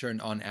is the return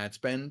on ad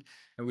spend.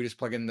 And we just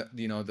plug in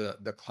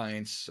the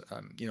client's,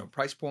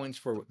 price points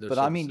for their But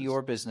I mean services.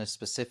 your business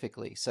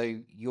specifically. So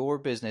your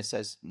business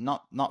as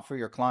not for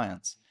your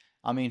clients.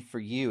 I mean for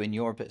you and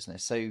your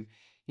business. So,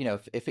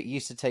 if it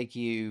used to take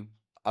you,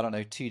 I don't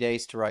know, 2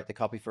 days to write the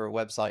copy for a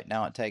website,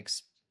 now it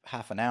takes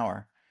half an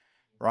hour,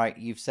 right?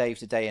 You've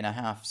saved a day and a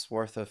half's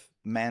worth of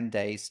man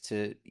days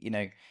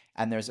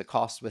and there's a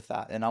cost with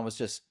that. And I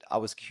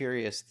was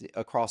curious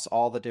across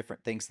all the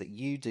different things that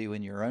you do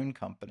in your own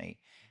company,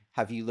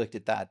 have you looked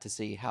at that to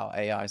see how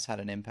AI has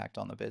had an impact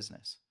on the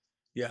business?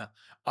 Yeah.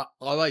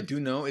 All I do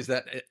know is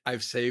that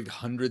I've saved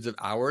hundreds of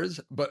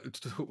hours, but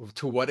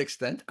to what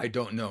extent, I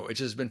don't know. It's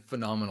just been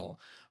phenomenal.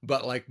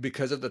 But like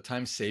because of the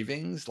time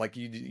savings, like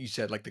you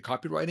said, like the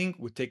copywriting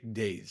would take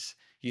days,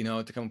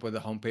 to come up with a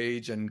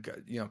homepage and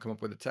come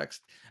up with a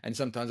text. And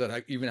sometimes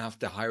I'd even have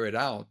to hire it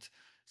out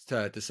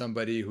to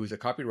somebody who's a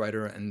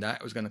copywriter, and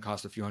that was going to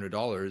cost a few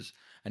 $100s.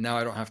 And now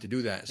I don't have to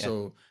do that. Yeah.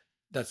 So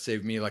that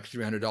saved me like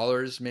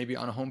 $300 maybe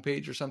on a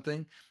homepage or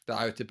something that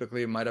I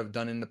typically might have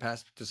done in the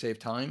past to save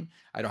time.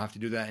 I don't have to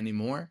do that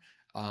anymore.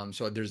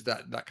 So there's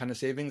that kind of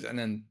savings. And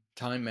then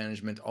time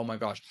management, oh my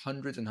gosh,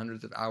 hundreds and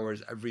hundreds of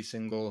hours every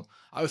single,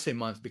 I would say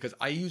month, because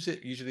I use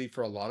it usually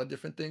for a lot of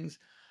different things.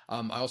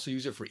 I also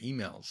use it for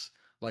emails,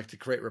 like to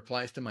create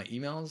replies to my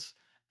emails.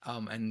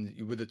 And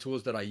with the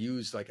tools that I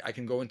use, like I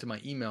can go into my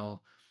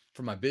email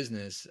for my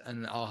business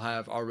and I'll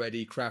have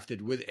already crafted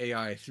with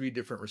AI 3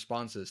 different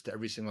responses to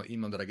every single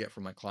email that I get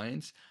from my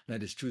clients. And I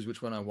just choose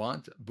which one I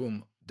want.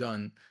 Boom,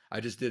 done.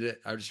 I just did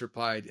it. I just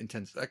replied in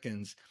 10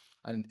 seconds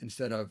and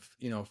instead of,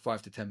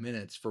 5 to 10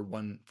 minutes for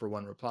one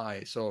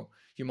reply. So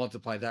you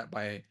multiply that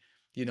by,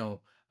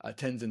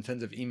 tens and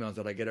tens of emails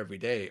that I get every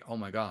day. Oh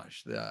my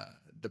gosh,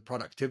 the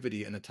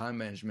productivity and the time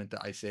management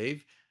that I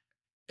save,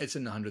 it's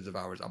in the hundreds of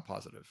hours, I'm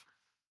positive.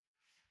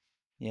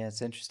 Yeah,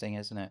 it's interesting,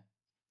 isn't it?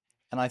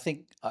 And I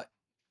think,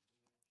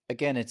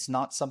 again, it's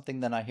not something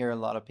that I hear a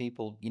lot of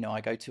people.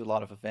 I go to a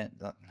lot of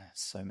events,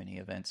 so many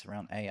events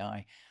around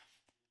AI,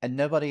 and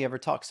nobody ever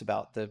talks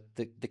about the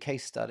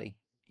case study.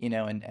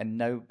 And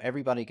no,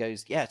 everybody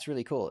goes, yeah, it's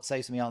really cool. It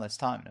saves me all this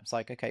time. And it's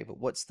like, okay, but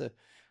what's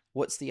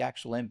the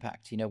actual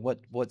impact?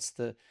 What's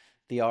the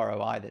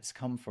ROI that's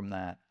come from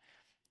that?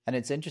 And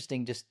it's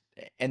interesting,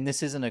 and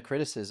this isn't a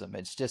criticism.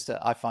 It's just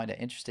I find it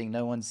interesting.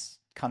 No one's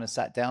kind of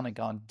sat down and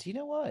gone, do you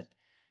know what?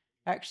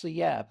 Actually,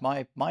 yeah,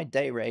 my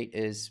day rate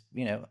is,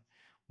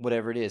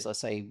 whatever it is. Let's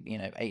say,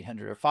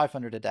 800 or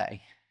 500 a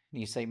day. And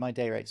you say my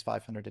day rate's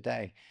 500 a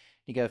day.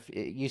 You go,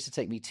 it used to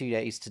take me 2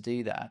 days to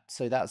do that,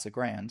 so that's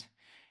 $1,000,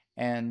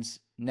 and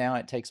now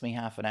it takes me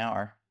half an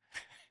hour.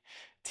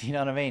 Do you know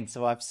what I mean?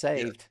 So I've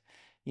Yeah.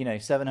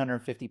 saved,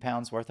 750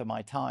 pounds worth of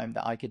my time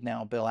that I could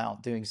now bill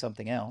out doing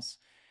something else.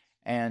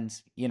 And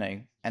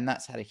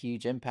that's had a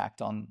huge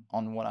impact on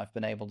what I've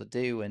been able to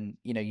do. And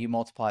you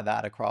multiply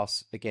that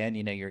across, again,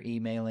 your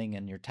emailing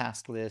and your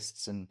task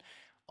lists and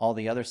all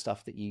the other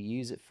stuff that you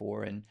use it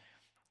for, and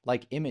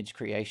like image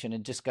creation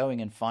and just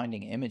going and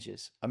finding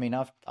images. I mean,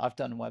 I've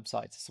done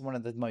websites. It's one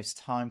of the most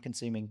time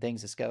consuming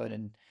things, is going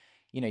and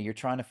you're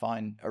trying to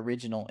find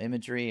original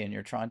imagery, and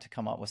you're trying to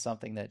come up with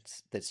something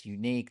that's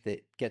unique,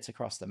 that gets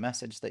across the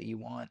message that you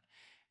want.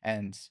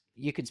 And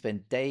you could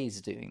spend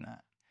days doing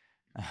that.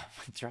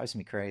 It drives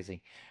me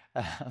crazy.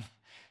 Um,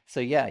 so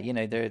yeah,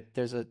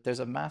 there's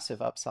a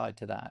massive upside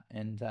to that,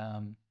 and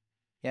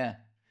yeah,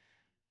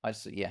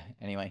 yeah.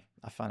 Anyway,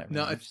 I find it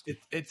No, really interesting.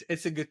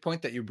 it's a good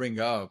point that you bring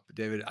up,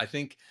 David. I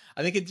think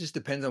it just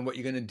depends on what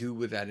you're going to do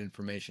with that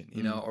information,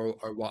 Mm,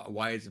 or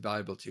why it's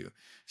valuable to you.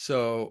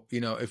 So,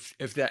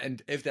 if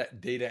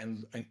that data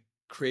and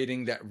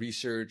creating that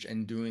research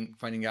and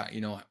finding out,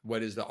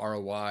 what is the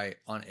ROI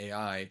on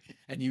AI,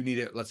 and you need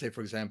it, let's say,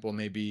 for example,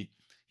 maybe,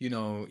 you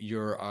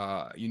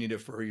need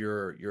it for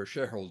your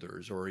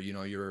shareholders, or,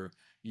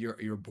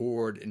 your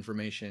board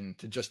information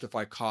to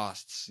justify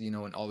costs,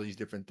 and all these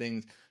different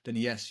things, then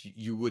yes,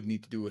 you would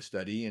need to do a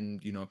study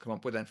and, come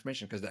up with that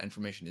information, because that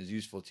information is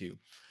useful to you.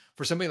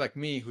 For somebody like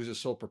me who's a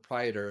sole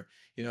proprietor,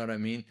 you know what I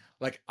mean?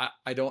 Like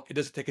I don't, it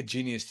doesn't take a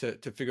genius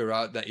to figure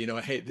out that,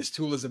 hey, this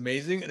tool is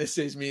amazing and it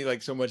saves me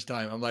like so much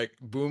time. I'm like,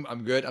 boom,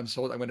 I'm good. I'm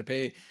sold. I'm going to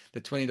pay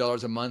the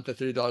 $20 a month, the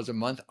 $30 a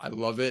month. I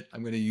love it.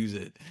 I'm going to use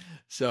it.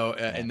 So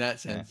yeah, in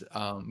that yeah. sense,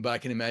 but I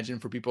can imagine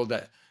for people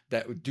that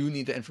do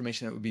need the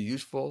information that would be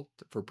useful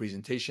for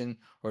presentation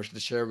or to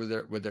share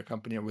with their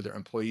company or with their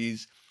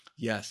employees,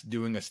 yes,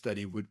 doing a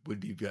study would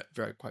be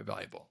very quite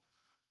valuable.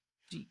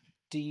 Do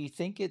do you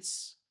think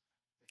it's,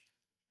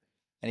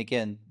 and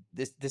again,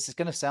 this is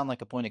going to sound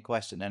like a pointed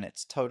question, and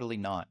it's totally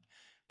not.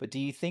 But do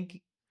you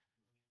think,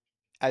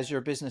 as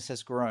your business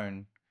has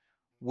grown,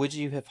 would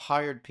you have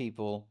hired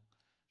people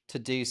to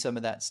do some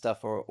of that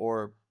stuff,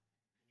 or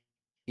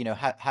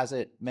has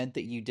it meant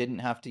that you didn't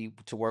have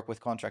to work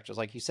with contractors?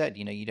 Like you said,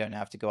 you don't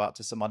have to go out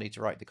to somebody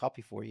to write the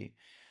copy for you.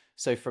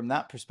 So from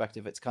that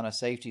perspective, it's kind of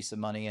saved you some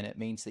money, and it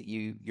means that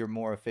you're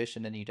more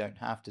efficient and you don't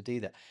have to do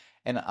that.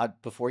 And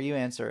before you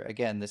answer,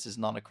 again, this is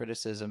not a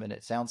criticism, and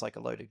it sounds like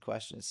a loaded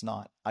question. It's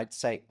not. I'd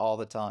say all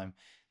the time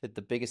that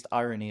the biggest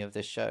irony of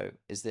this show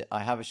is that I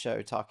have a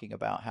show talking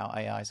about how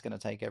AI is going to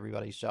take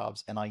everybody's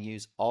jobs, and I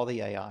use all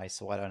the AI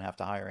so I don't have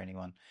to hire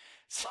anyone.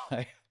 So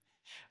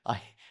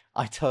I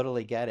I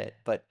totally get it,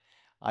 but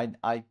I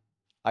I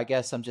I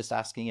guess I'm just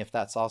asking if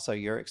that's also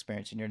your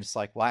experience, and you're just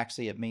like, well,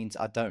 actually, it means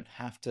I don't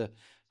have to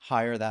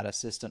hire that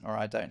assistant, or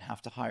I don't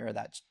have to hire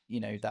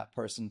that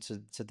person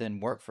to then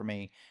work for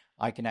me.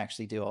 I can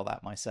actually do all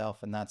that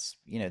myself, and that's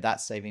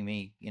saving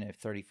me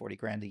 30, 40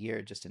 grand a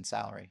year just in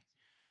salary.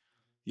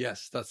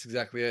 Yes, that's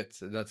exactly it.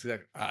 That's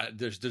exactly.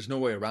 There's no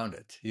way around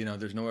it.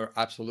 There's nowhere.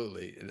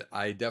 Absolutely,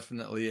 I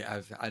definitely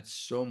have had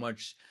so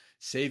much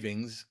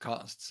savings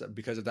costs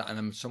because of that, and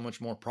I'm so much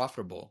more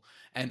profitable.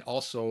 And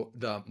also,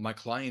 the my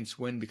clients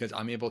win because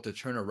I'm able to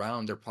turn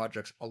around their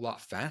projects a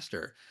lot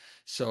faster.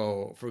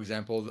 So, for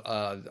example,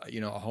 a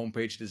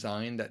homepage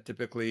design that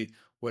typically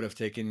would have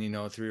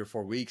taken 3 or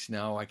 4 weeks,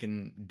 now I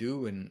can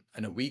do in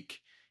a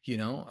week,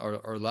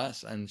 or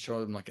less, and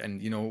show them, like,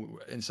 and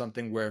in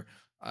something where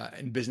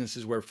in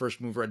businesses where first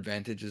mover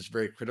advantage is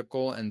very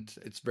critical and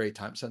it's very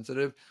time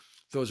sensitive,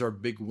 those are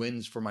big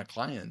wins for my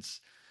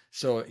clients.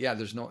 So yeah,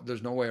 there's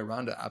no way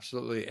around it.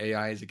 Absolutely,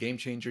 AI is a game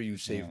changer. You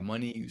save Yeah.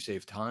 money, you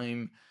save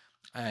time,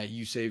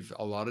 you save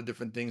a lot of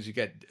different things. You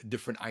get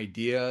different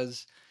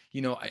ideas.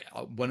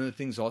 one of the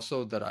things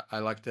also that I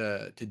like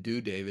to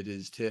do, David,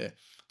 is to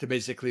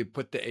basically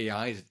put the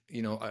AIs,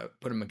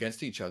 put them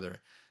against each other.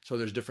 So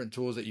there's different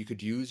tools that you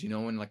could use,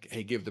 and like,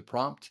 hey, give the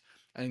prompt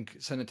and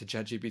send it to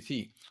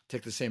ChatGPT.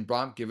 Take the same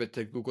prompt, give it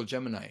to Google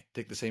Gemini.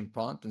 Take the same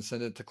prompt and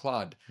send it to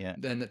Claude. Yeah.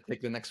 Then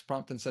take the next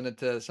prompt and send it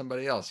to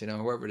somebody else,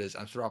 whoever it is,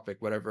 Anthropic,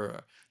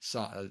 whatever,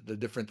 the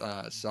different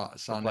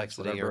sonnets,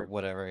 Perplexity or whatever.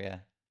 whatever. Yeah.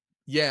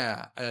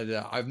 Yeah, and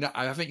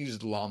I haven't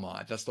used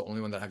Llama. That's the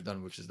only one that I've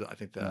done, which is I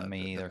think Me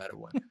the either. meta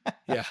one.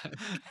 Yeah,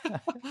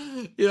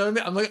 you know what I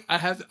mean. I'm like, I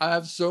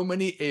have so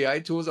many AI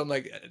tools. I'm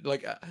like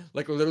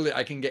literally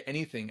I can get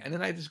anything, and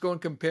then I just go and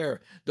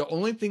compare. The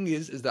only thing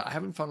is that I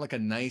haven't found like a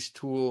nice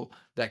tool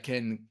that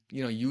can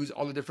use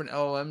all the different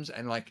LLMs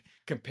and like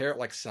compare it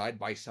like side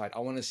by side. I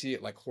want to see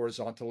it like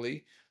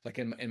horizontally, like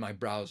in my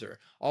browser.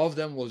 All of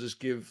them will just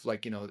give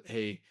like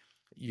hey,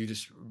 you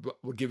just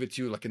will give it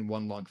to you like in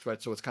one long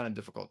thread, so it's kind of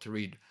difficult to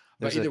read.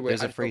 But either way,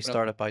 There's I a just free open up.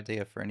 startup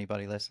idea for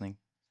anybody listening.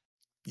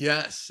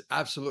 Yes,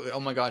 absolutely. Oh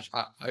my gosh,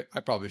 I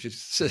probably should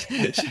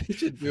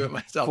should do it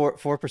myself.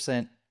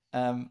 4%.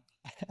 Um,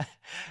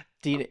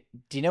 do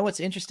you know what's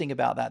interesting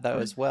about that though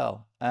as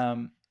well?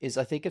 Is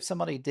I think if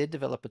somebody did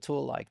develop a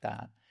tool like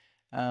that,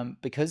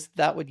 because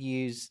that would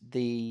use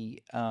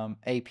the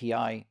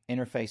API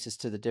interfaces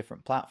to the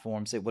different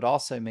platforms, it would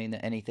also mean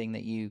that anything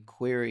that you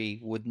query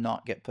would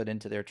not get put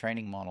into their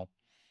training model.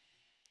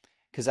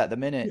 Because at the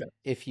Yeah. minute,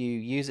 if you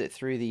use it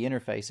through the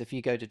interface, if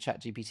you go to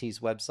ChatGPT's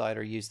website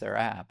or use their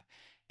app,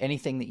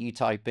 anything that you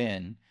type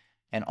in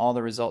and all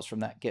the results from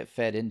that get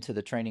fed into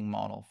the training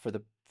model for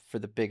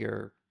the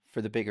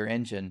bigger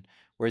engine.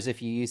 Whereas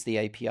if you use the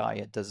API,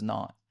 it does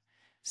not.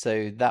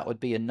 So that would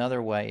be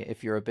another way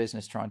if you're a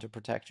business trying to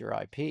protect your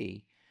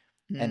IP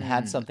and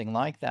had Mm, something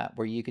like that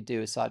where you could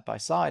do a side by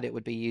side, it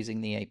would be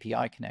using the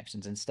API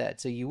connections instead.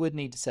 So you would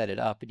need to set it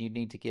up and you'd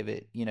need to give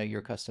it,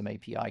 your custom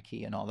API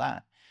key and all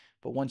that.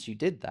 But once you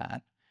did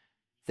that,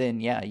 then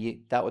yeah,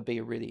 that would be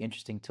a really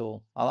interesting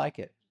tool. I like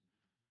it.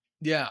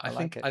 yeah, I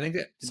like it. I think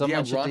that, yeah,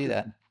 Someone should Ron. do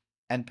that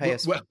and pay What,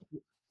 us.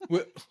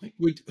 what,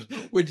 would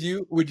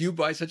would you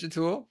buy such a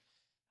tool?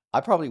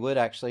 I probably would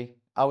actually.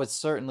 I would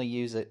certainly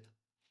use it.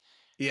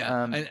 Yeah,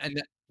 Um,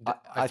 I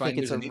I think find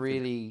there's a need for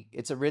that.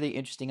 it's a really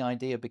interesting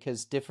idea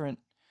because different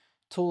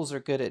tools are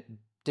good at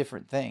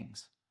different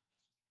things.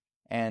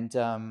 And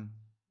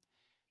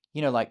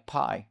like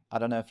Pi. I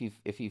don't know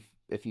if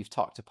you've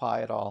talked to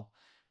Pi at all,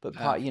 but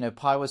Pi, Have.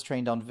 Pi was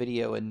trained on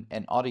video and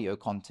audio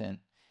content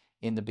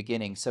in the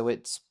beginning, so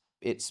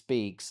it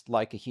speaks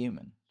like a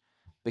human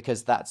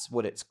because that's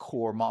what its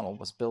core model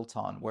was built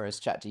on. Whereas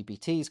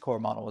ChatGPT's core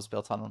model was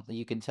built on,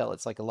 you can tell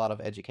it's like a lot of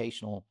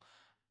educational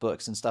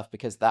books and stuff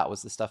because that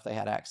was the stuff they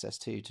had access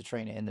to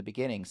train it in the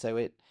beginning.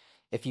 So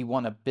if you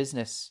want a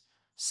business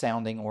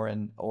sounding or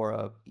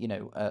a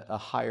a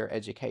higher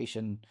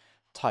education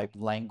type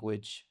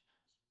language,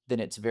 then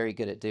it's very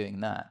good at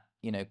doing that.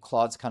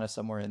 Claude's kind of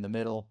somewhere in the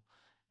middle,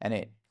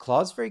 and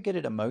Claude's very good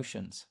at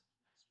emotions.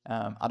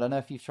 I don't know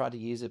if you've tried to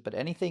use it, but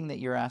anything that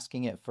you're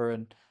asking it for,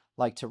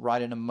 like to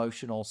write an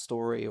emotional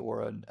story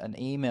or an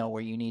email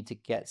where you need to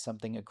get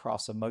something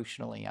across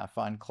emotionally, I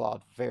find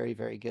Claude very,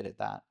 very good at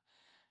that.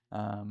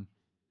 Um,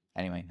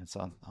 anyway, that's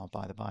all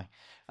by the by.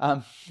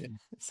 Um, Yeah,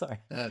 sorry,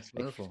 that's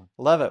wonderful.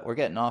 love it. We're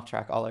getting off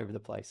track all over the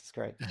place. It's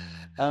great.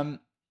 Um,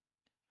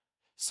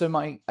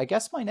 so I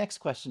guess my next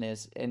question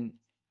is, and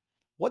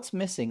what's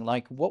missing?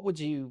 Like, what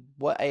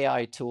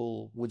AI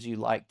tool would you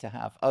like to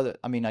have?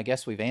 I mean, I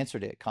guess we've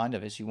answered it kind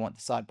of as you want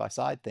the side by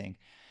side thing.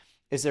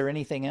 Is there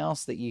anything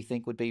else that you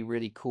think would be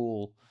really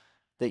cool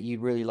that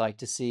you'd really like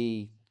to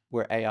see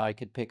where AI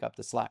could pick up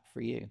the slack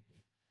for you?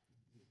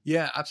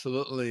 Yeah,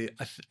 absolutely.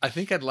 I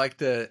think I'd like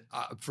to,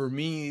 for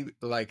me,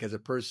 like as a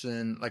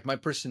person, like my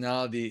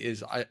personality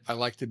is I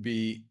like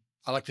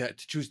to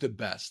choose the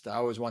best. I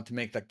always want to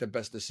make like the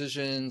best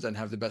decisions and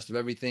have the best of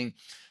everything.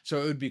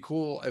 So it would be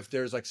cool if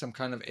there's like some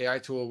kind of AI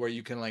tool where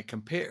you can like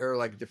compare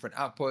like different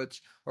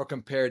outputs or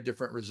compare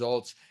different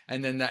results.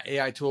 And then that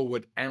AI tool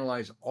would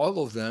analyze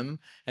all of them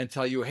and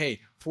tell you,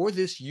 hey, for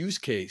this use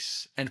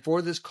case and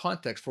for this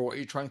context, for what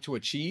you're trying to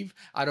achieve,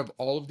 out of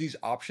all of these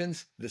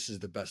options, this is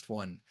the best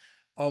one.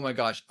 Oh my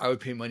gosh, I would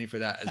pay money for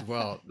that as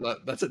well.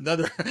 That's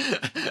another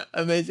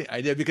amazing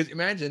idea because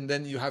imagine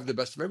then you have the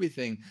best of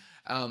everything.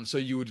 So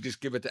you would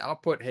just give it the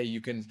output. Hey,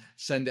 you can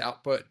send the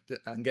output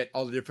and get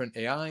all the different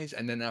AIs.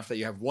 And then after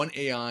you have one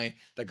AI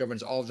that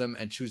governs all of them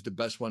and choose the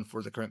best one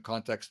for the current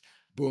context,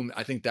 boom.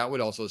 I think that would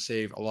also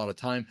save a lot of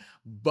time.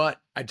 But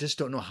I just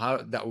don't know how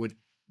that would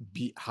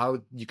be,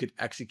 how you could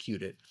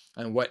execute it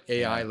and what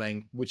Yeah.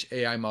 which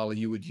AI model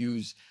you would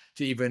use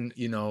to even,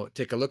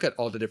 take a look at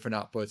all the different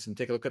outputs and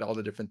take a look at all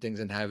the different things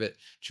and have it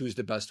choose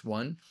the best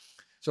one.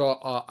 So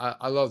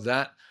I love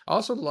that. I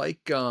also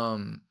like,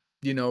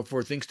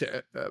 for things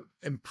to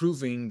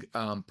improving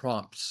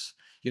prompts.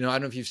 You know, I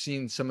don't know if you've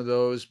seen some of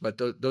those, but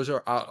those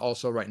are out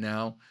also right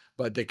now.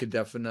 But they could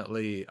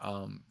definitely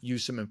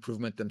use some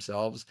improvement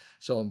themselves.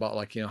 So about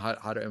like, you know,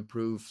 how to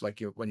improve,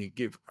 like when you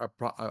give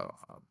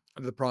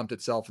the prompt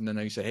itself, and then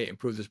you say, hey,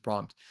 improve this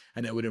prompt,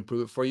 and it would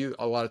improve it for you.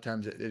 A lot of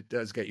times it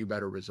does get you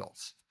better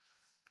results.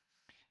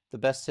 The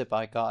best tip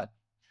I got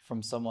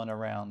from someone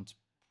around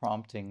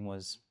prompting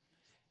was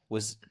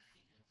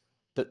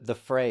the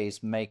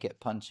phrase "make it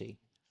punchy."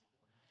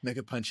 Make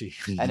it punchy.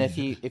 And if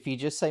you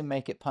just say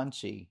 "make it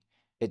punchy,"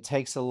 it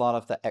takes a lot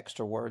of the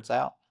extra words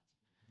out.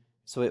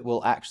 So it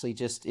will actually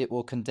just it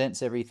will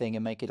condense everything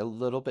and make it a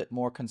little bit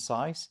more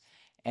concise.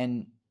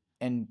 And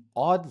and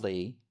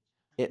oddly,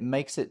 it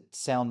makes it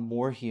sound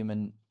more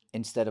human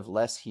instead of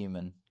less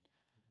human.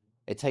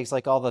 It takes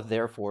like all the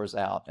therefores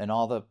out and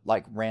all the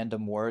like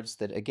random words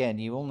that again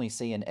you only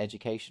see in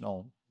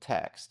educational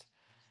text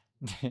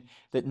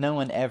that no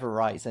one ever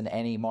writes in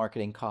any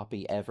marketing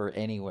copy ever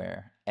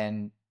anywhere.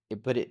 And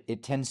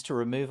it tends to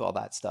remove all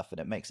that stuff and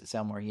it makes it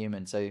sound more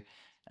human. So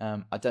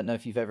I don't know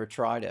if you've ever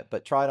tried it,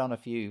 but try it on a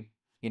few.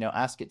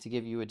 Ask it to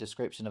give you a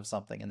description of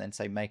something and then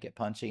say make it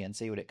punchy and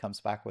see what it comes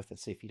back with and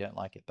see if you don't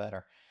like it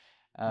better.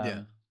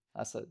 Yeah.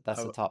 That's a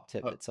Uh, top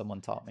tip uh, that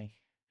someone taught me.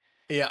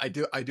 yeah, I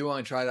do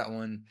want to try that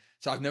one.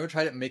 So I've never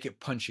tried it, make it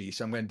punchy.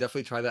 So I'm going to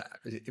definitely try that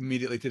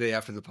immediately today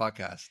after the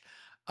podcast.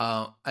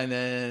 And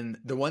then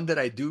the one that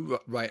I do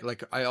write,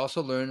 like I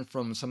also learned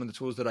from some of the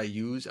tools that I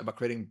use about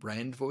creating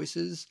brand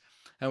voices.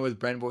 And with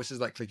brand voices,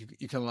 like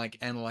you can like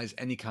analyze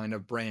any kind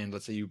of brand.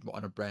 Let's say you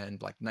want a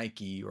brand like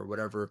Nike or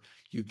whatever.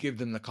 You give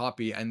them the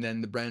copy, and then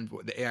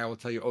the AI will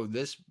tell you, oh,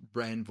 this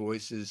brand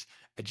voice is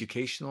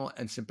educational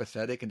and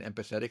sympathetic and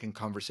empathetic and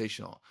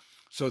conversational.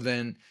 So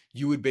then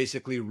you would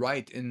basically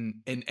write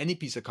in any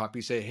piece of copy,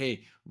 say,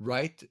 hey,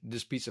 write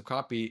this piece of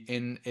copy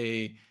in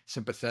a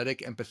sympathetic,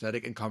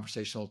 empathetic, and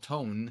conversational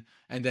tone,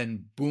 and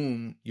then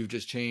boom, you've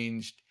just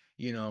changed,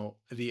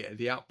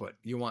 the output.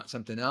 You want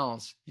something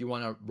else, you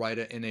want to write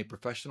it in a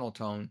professional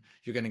tone,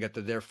 you're going to get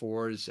the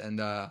therefores and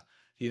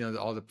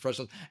all the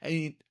professionals.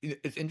 And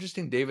it's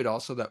interesting, David,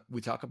 also that we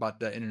talk about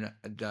the internet,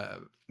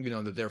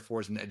 the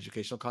therefores and the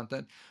educational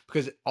content,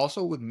 because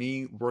also with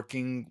me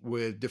working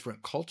with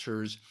different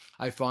cultures,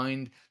 I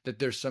find that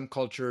there's some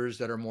cultures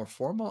that are more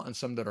formal and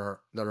some that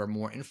are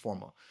more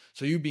informal.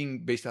 So you being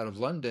based out of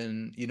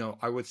London,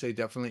 I would say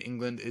definitely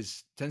England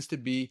tends to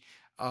be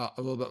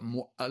a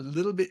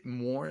little bit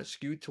more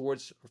skewed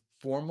towards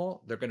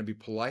formal. They're going to be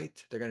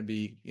polite. They're going to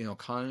be,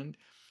 kind.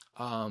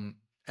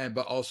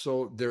 But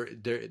also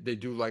they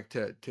do like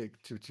to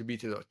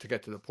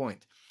get to the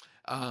point.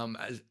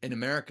 As in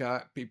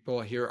America,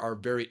 people here are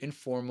very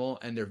informal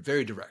and they're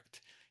very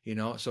direct,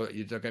 so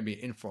they're going to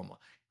be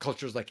informal.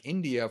 Cultures like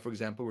India, for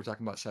example, we're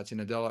talking about Satya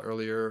Nadella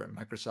earlier and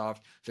Microsoft,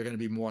 they're going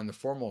to be more on the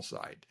formal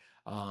side.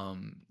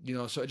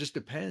 So it just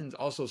depends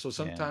also. So Yeah.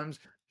 sometimes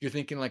you're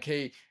thinking like,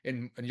 hey,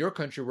 in your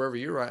country, wherever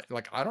you're at,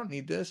 like, I don't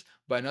need this.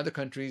 But in other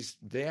countries,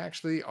 they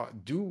actually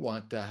do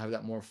want to have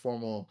that more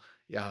formal,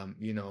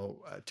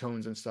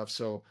 tones and stuff.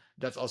 So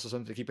that's also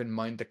something to keep in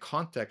mind. The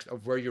context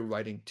of where you're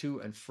writing to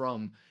and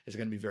from is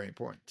going to be very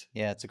important.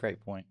 Yeah, it's a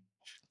great point.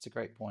 It's a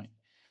great point.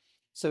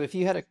 So if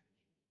you had to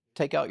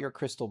take out your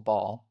crystal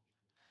ball,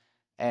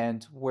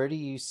 and how do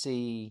you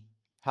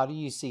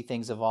see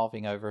things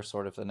evolving over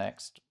sort of the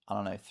next, I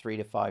don't know, 3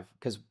 to 5,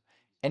 because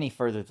any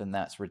further than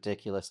that's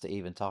ridiculous to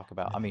even talk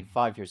about. I mean,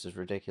 5 years is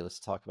ridiculous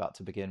to talk about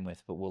to begin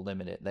with, but we'll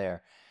limit it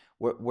there.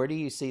 Where do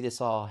you see this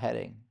all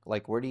heading?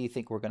 Like, where do you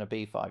think we're going to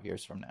be 5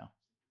 years from now?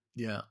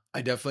 Yeah,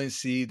 I definitely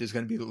see there's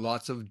going to be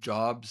lots of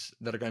jobs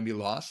that are going to be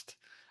lost.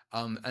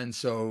 And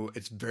so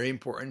it's very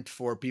important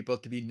for people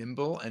to be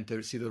nimble and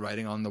to see the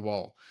writing on the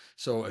wall.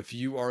 So if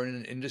you are in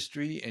an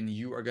industry and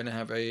you are going to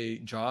have a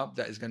job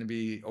that is going to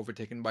be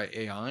overtaken by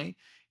AI,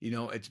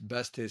 it's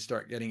best to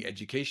start getting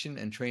education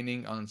and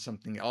training on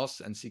something else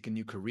and seek a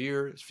new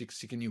career,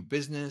 seek a new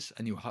business,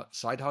 a new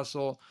side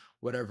hustle,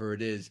 whatever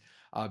it is.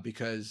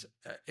 Because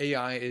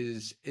AI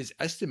is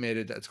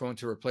estimated that it's going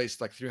to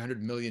replace like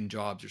 300 million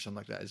jobs or something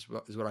like that. Is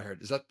what I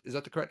heard. Is that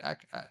the correct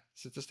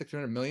statistic?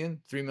 300 million,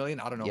 3 million?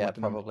 I don't know Yeah, what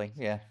the number. probably.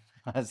 Yeah.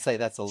 I'd say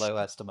that's a low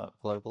estimate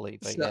globally,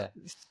 but So, yeah.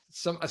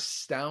 some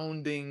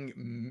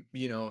astounding,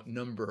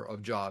 number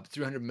of jobs,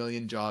 300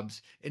 million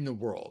jobs in the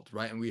world,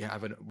 right? And we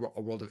have a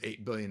world of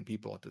 8 billion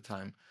people at the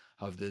time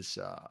of this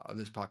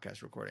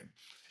podcast recording.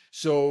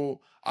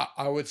 So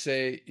I would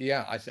say,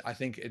 yeah, I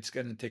think it's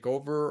going to take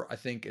over. I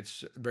think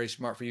it's very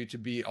smart for you to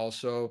be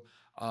also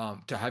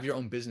to have your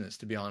own business.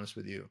 To be honest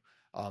with you,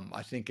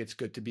 I think it's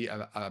good to be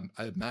a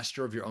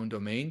master of your own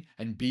domain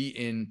and be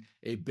in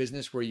a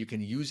business where you can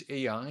use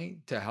AI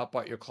to help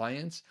out your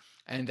clients,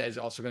 and that is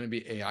also going to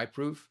be AI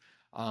proof.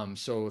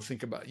 So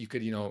think about, you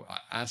could,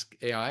 ask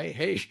AI,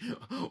 hey,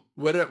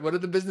 what are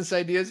the business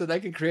ideas that I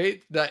can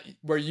create that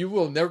where you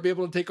will never be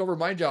able to take over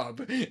my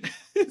job?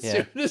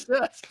 Yeah. Soon as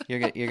that. You're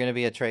going to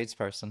be a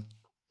tradesperson,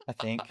 I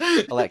think.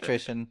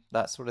 Electrician,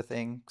 that sort of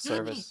thing,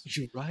 service.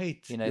 You're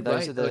right. You're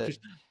Those right.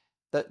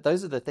 are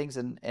those are the things,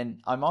 and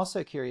I'm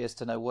also curious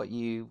to know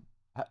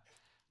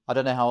I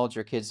don't know how old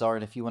your kids are,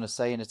 and if you want to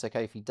say, and it's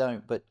okay if you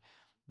don't, but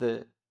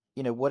the,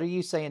 what are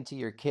you saying to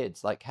your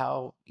kids? Like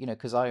how,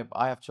 because I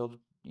have children,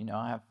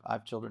 I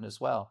have children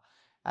as well.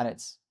 And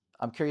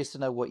I'm curious to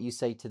know what you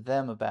say to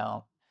them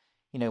about,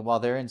 while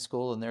they're in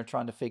school and they're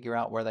trying to figure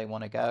out where they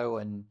want to go.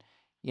 And,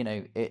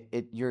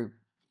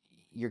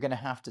 you're going to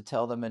have to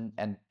tell them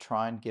and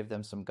try and give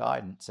them some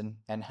guidance.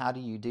 And how do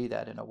you do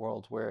that in a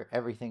world where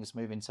everything's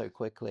moving so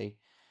quickly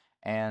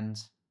and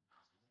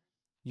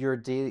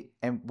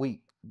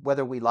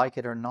whether we like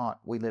it or not,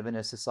 we live in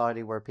a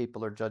society where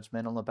people are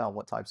judgmental about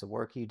what types of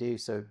work you do.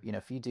 So,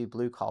 if you do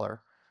blue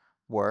collar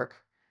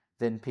work,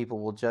 then people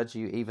will judge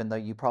you, even though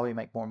you probably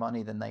make more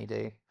money than they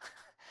do,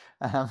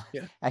 um,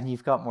 Yeah. and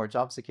you've got more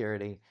job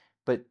security.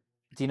 But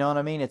do you know what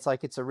I mean? It's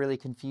like it's a really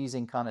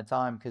confusing kind of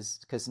time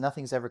because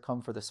nothing's ever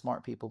come for the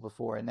smart people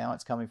before, and now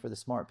it's coming for the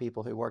smart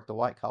people who work the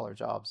white collar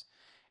jobs.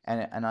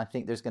 And I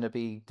think there's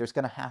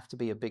gonna have to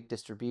be a big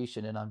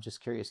distribution, and I'm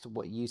just curious to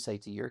what you say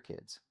to your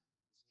kids.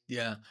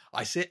 Yeah,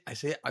 I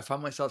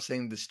find myself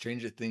saying the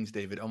stranger things,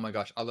 David. Oh my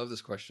gosh, I love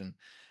this question.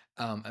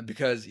 And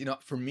because,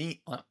 for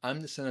me,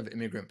 I'm the son of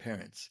immigrant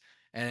parents.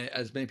 And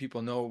as many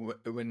people know,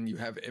 when you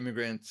have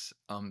immigrants,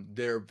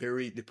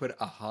 they put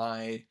a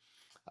high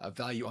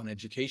value on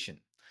education.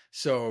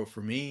 So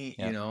for me,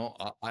 Yeah,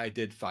 I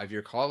did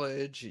 5-year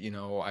college,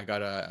 I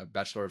got a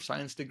Bachelor of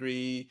Science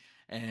degree,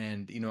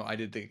 and, I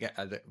did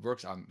the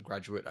works. I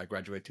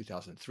graduated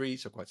 2003,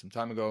 so quite some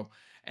time ago.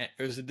 And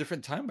it was a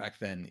different time back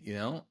then,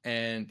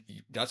 and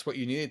that's what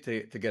you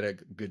needed to get a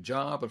good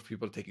job and for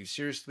people to take you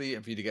seriously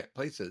and for you to get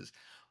places.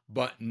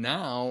 But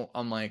now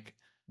I'm like,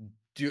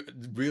 do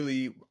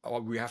really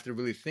we have to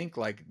really think,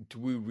 like, do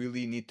we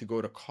really need to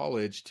go to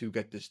college to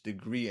get this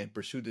degree and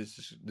pursue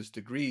this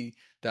degree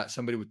that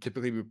somebody would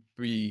typically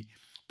be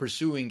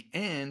pursuing?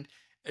 And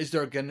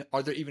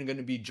are there even going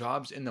to be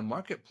jobs in the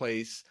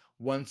marketplace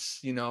once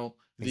the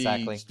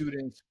exactly.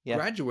 students Yeah,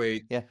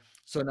 graduate? yeah,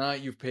 So now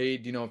you've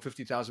paid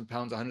 50,000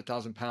 pounds,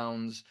 100,000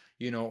 pounds,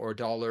 or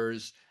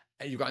dollars,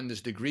 and you've gotten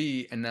this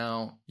degree, and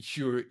now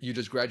you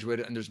just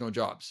graduated and there's no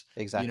jobs,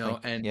 exactly.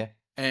 and Yeah,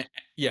 and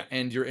yeah,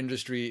 and your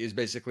industry is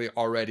basically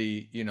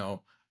already,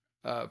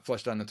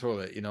 flushed down the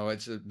toilet.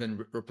 It's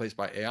been replaced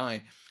by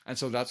AI, and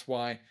so that's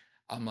why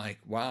I'm like,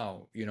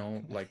 wow,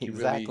 like you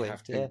really exactly.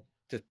 have Yeah.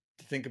 to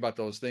think about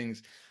those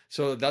things.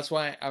 So that's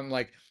why I'm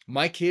like,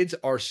 my kids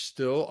are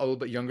still a little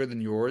bit younger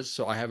than yours.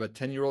 So I have a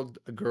 10-year-old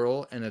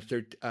girl and a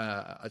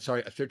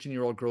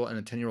 13-year-old girl and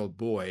a 10-year-old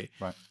boy.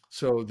 Right.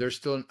 So they're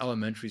still in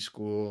elementary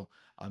school.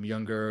 I'm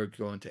younger,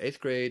 going to 8th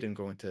grade and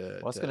going Well,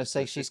 I was going to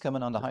say to she's sixth.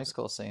 coming on to high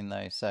school soon,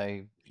 though. So,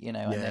 and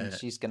then Yeah.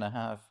 she's going to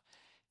have,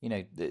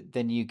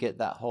 then you get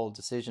that whole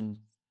decision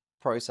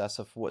process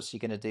of what's she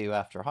going to do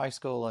after high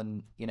school.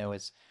 And,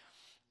 it's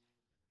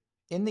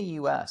in the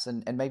US,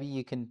 and maybe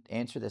you can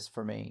answer this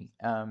for me,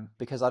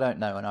 because I don't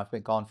know. And I've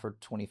been gone for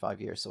 25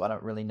 years, so I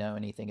don't really know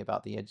anything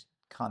about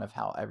kind of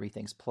how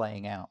everything's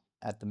playing out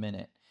at the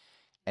minute.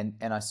 And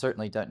I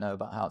certainly don't know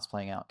about how it's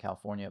playing out in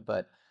California.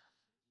 But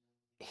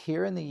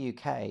here in the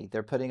UK,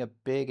 they're putting a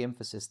big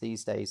emphasis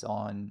these days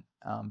on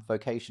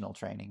vocational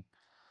training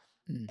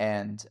Mm.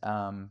 and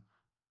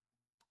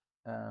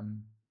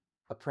um,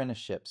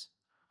 apprenticeships.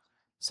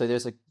 So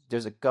there's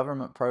a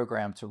government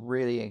program to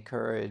really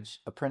encourage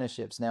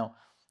apprenticeships. Now,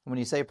 when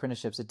you say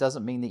apprenticeships, it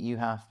doesn't mean that you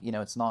have,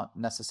 it's not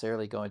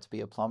necessarily going to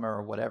be a plumber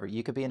or whatever.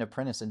 You could be an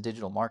apprentice in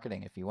digital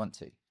marketing if you want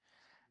to.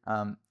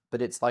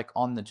 But it's like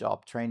on the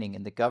job training,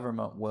 and the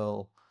government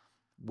will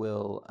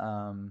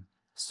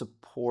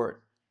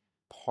support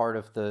part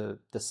of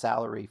the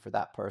salary for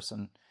that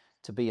person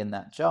to be in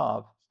that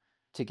job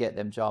to get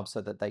them jobs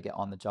so that they get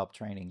on the job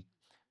training.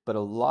 But a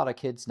lot of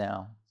kids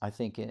now, I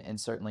think, and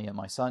certainly in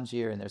my son's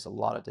year, and there's a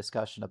lot of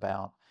discussion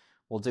about,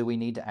 well, do we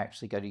need to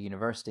actually go to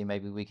university?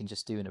 Maybe we can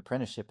just do an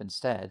apprenticeship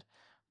instead,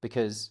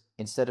 because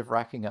instead of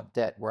racking up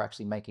debt, we're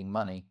actually making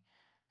money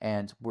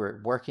and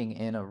we're working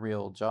in a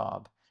real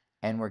job,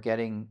 and we're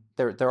getting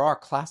there are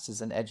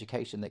classes and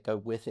education that go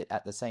with it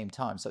at the same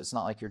time. So it's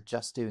not like you're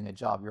just doing a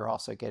job, you're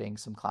also getting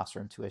some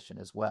classroom tuition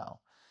as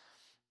well.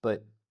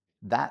 But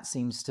that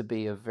seems to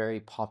be a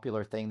very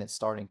popular thing that's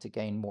starting to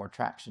gain more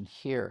traction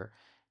here.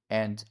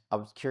 And I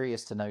was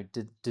curious to know,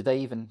 do they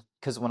even,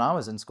 because when I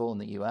was in school in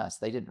the US,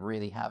 they didn't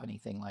really have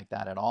anything like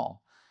that at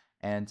all.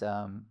 And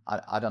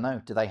I don't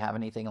know, do they have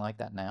anything like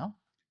that now?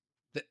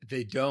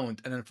 They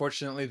don't, and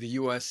unfortunately, the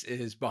U.S.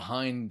 is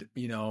behind,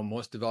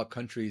 most developed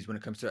countries when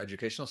it comes to their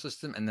educational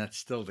system, and that's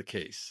still the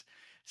case.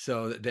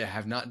 So they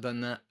have not done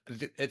that.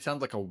 It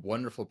sounds like a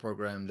wonderful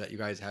program that you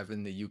guys have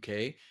in the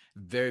UK.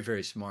 Very,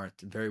 very smart,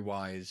 very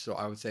wise. So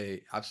I would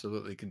say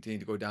absolutely continue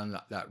to go down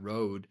that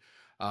road.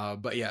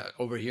 But yeah,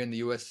 over here in the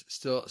U.S.,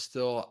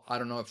 still, I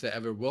don't know if they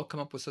ever will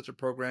come up with such a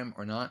program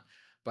or not.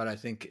 But I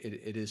think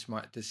it is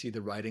smart to see the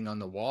writing on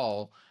the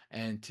wall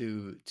and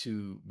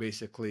to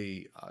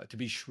basically to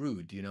be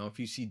shrewd. If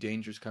you see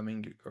dangers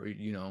coming, or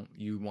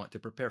you want to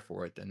prepare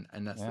for it,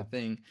 and that's the Yeah.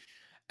 thing.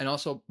 And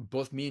also,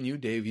 both me and you,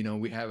 Dave,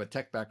 we have a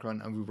tech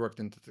background and we've worked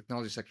in the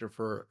technology sector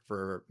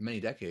for many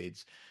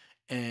decades.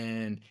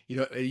 And,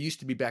 it used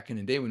to be back in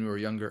the day when we were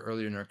younger,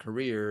 earlier in our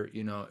career,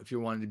 if you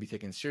wanted to be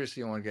taken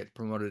seriously and want to get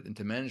promoted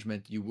into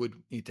management, you would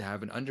need to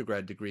have an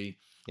undergrad degree,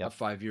 a Yep.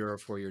 5-year or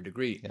 4-year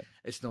degree. Yep.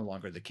 It's no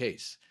longer the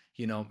case.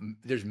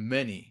 There's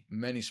many,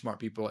 many smart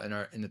people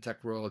in the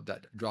tech world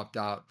that dropped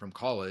out from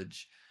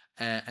college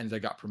and they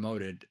got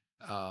promoted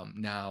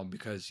now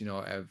because,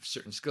 of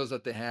certain skills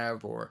that they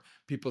have or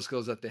people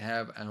skills that they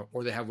have,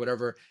 or they have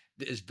whatever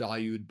is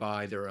valued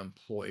by their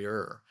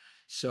employer.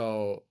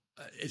 So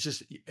it's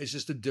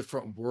just a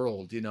different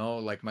world,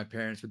 like my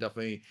parents would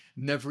definitely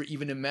never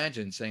even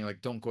imagine saying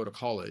like, don't go to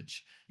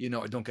college,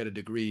 or don't get a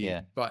degree.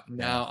 Yeah. But Yeah.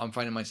 now I'm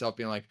finding myself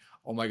being like,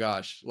 oh my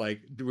gosh,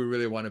 like, do we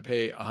really want to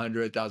pay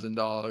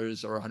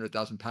 $100,000 or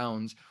 100,000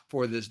 pounds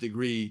for this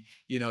degree,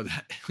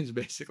 that is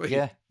basically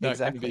Yeah, not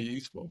going to be exactly.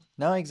 useful.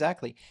 No,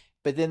 exactly.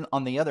 But then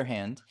on the other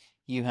hand,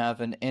 you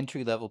have an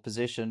entry level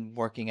position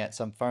working at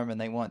some firm and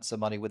they want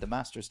somebody with a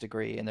master's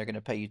degree and they're going to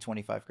pay you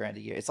 25 grand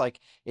a year. It's like,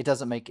 it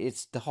doesn't make,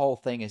 it's the whole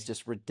thing is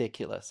just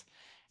ridiculous.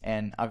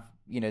 And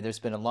there's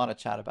been a lot of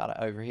chat about it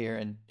over here,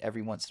 and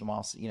every once in a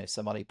while,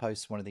 somebody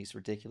posts one of these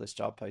ridiculous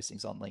job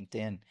postings on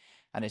LinkedIn,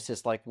 and it's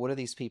just like, what are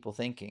these people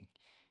thinking?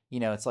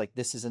 It's like,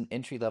 this is an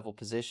entry level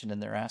position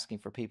and they're asking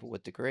for people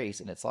with degrees.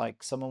 And it's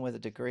like, someone with a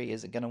degree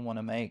isn't going to want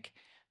to make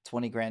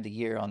 20 grand a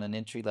year on an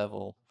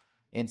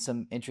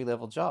some entry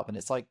level job. And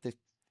it's like,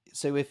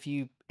 so if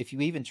you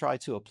even try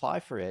to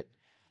apply for it,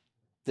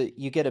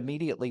 you get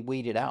immediately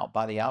weeded out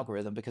by the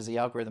algorithm, because the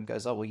algorithm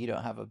goes, oh, well, you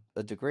don't have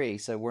a degree,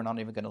 so we're not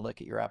even going to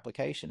look at your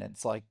application. And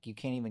it's like, you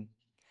can't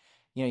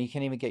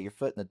even get your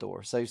foot in the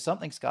door. So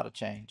something's got to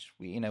change.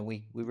 We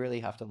really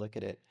have to look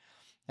at it.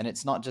 And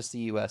it's not just the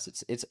US,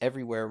 it's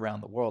everywhere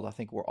around the world. I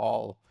think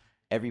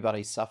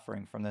everybody's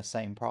suffering from the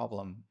same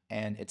problem,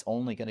 and it's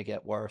only going to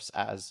get worse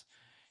as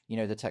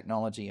the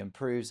technology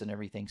improves and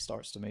everything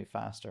starts to move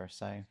faster.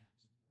 So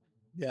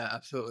Yeah,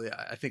 absolutely.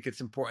 I think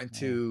it's important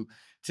yeah.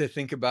 to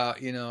think about,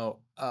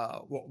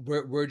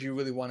 where do you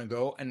really want to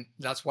go? And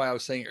that's why I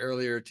was saying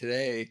earlier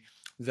today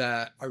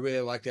that I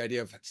really like the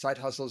idea of side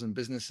hustles and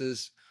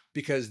businesses,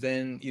 because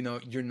then,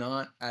 you're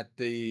not at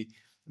the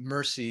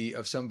mercy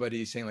of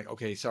somebody saying like,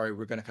 okay, sorry,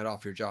 we're going to cut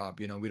off your job.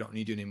 We don't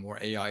need you anymore.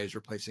 AI is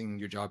replacing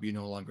your job. You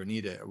no longer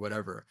need it, or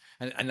whatever.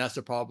 And that's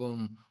the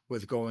problem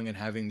with going and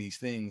having these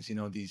things,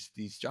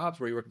 these jobs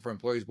where you're working for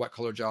employees, white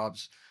collar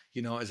jobs,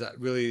 is that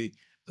really,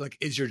 like,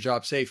 is your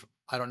job safe?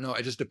 I don't know.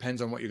 It just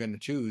depends on what you're going to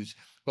choose.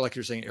 But like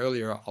you're saying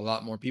earlier, a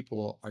lot more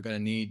people are going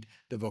to need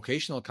the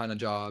vocational kind of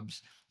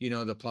jobs,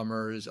 the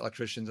plumbers,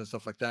 electricians, and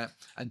stuff like that.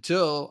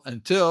 Until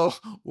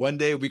one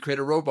day we create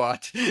a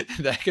robot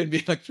that can be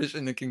an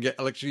electrician and can get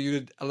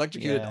electrocuted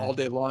Yeah. all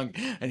day long,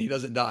 and he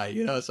doesn't die.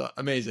 So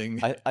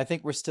amazing. I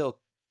think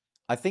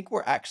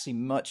we're actually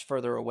much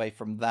further away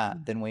from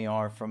that than we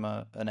are from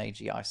an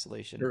AGI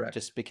solution, Correct.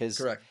 just because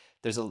Correct.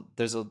 there's a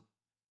there's a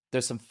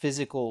there's some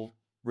physical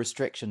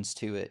restrictions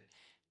to it,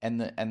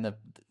 and the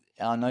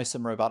I know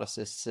some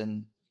roboticists,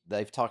 and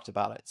they've talked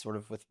about it sort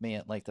of with me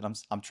at length, and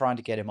I'm trying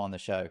to get him on the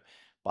show,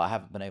 but I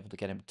haven't been able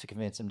to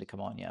convince him to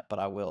come on yet, but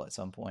I will at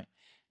some point.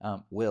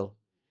 Will,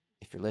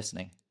 if you're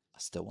listening, I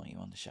still want you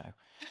on the show.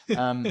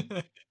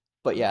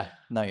 But yeah,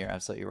 no, you're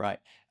absolutely right.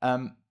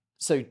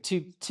 So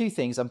two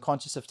things. I'm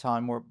conscious of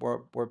time.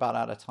 We're about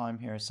out of time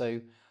here. So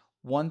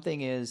one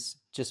thing is,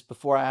 just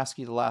before I ask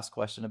you the last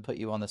question and put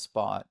you on the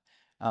spot,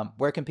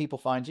 where can people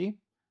find you,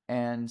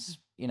 and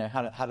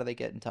how do they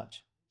get in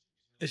touch?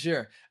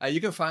 Sure.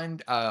 You can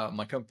find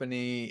my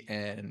company,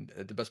 and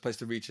the best place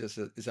to reach us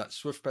is at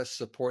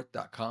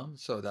swiftpresssupport.com.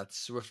 So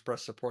that's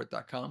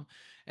swiftpresssupport.com.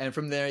 And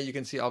from there, you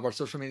can see all of our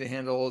social media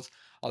handles.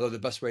 Although the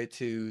best way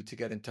to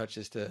get in touch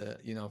is to,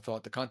 fill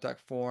out the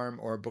contact form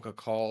or book a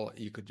call.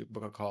 You could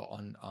book a call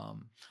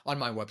on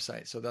my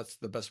website. So that's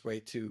the best way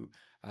to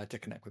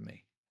connect with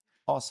me.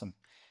 Awesome.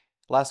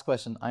 Last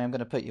question. I am going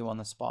to put you on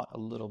the spot a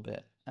little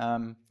bit.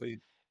 Please.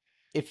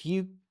 If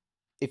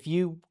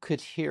you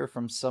could hear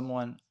from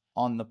someone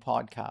on the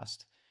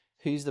podcast,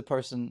 who's the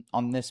person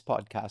on this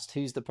podcast?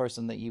 Who's the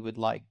person that you would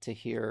like to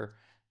hear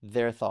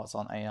their thoughts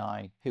on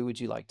AI? Who would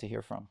you like to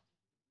hear from?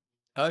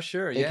 Oh,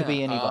 sure. It could Yeah.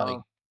 be anybody.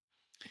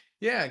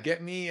 Yeah.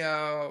 Get me,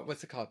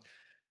 what's it called?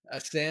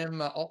 Sam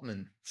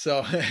Altman.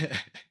 So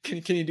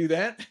can you do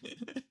that?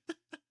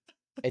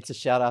 It's a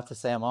shout out to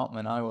Sam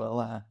Altman. I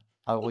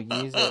will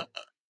use it.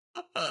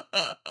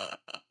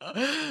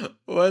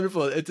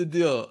 Wonderful. It's a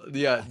deal.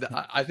 Yeah,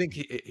 I think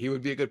he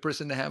would be a good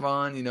person to have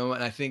on,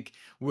 and I think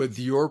with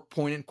your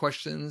poignant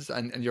questions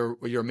and your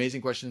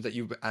amazing questions that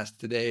you've asked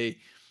today,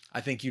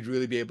 I think you'd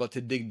really be able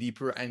to dig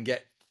deeper and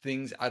get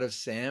things out of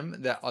Sam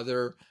that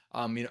other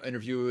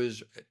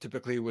interviewers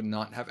typically would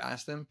not have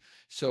asked him.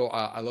 So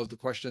I love the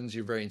questions.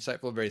 You're very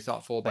insightful, very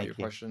thoughtful about your Thank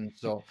you. questions.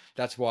 So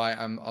that's why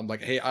I'm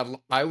like, hey,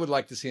 I would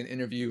like to see an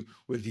interview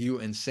with you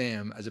and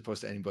Sam as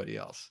opposed to anybody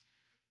else.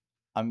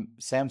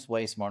 Sam's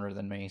way smarter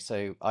than me,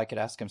 so I could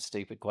ask him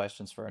stupid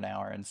questions for an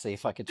hour and see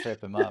if I could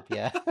trip him up.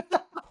 Yeah.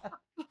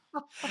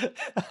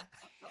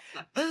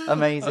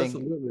 Amazing.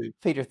 Absolutely.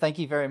 Peter, thank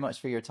you very much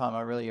for your time.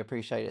 I really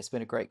appreciate it. It's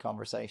been a great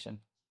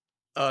conversation.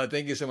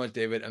 Thank you so much,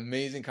 David.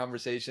 Amazing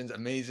conversations,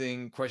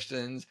 amazing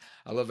questions.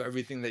 I love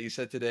everything that you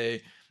said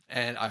today.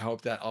 And I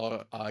hope that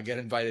I'll get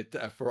invited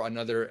for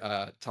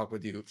another talk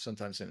with you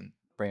sometime soon.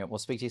 Brilliant. We'll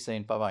speak to you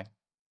soon. Bye-bye.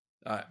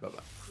 All right, bye-bye.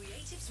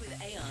 Creatives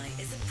with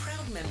AI is a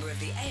proud member of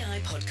the AI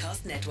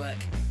Podcast Network.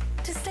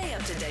 To stay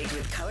up to date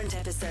with current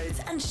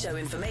episodes and show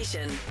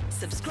information,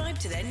 subscribe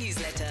to their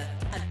newsletter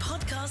at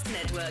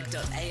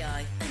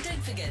podcastnetwork.ai. And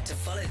don't forget to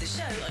follow the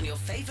show on your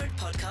favorite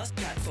podcast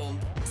platform,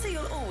 so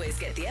you'll always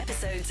get the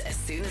episodes as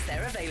soon as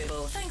they're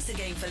available. Thanks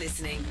again for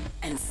listening,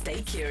 and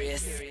stay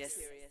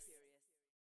curious.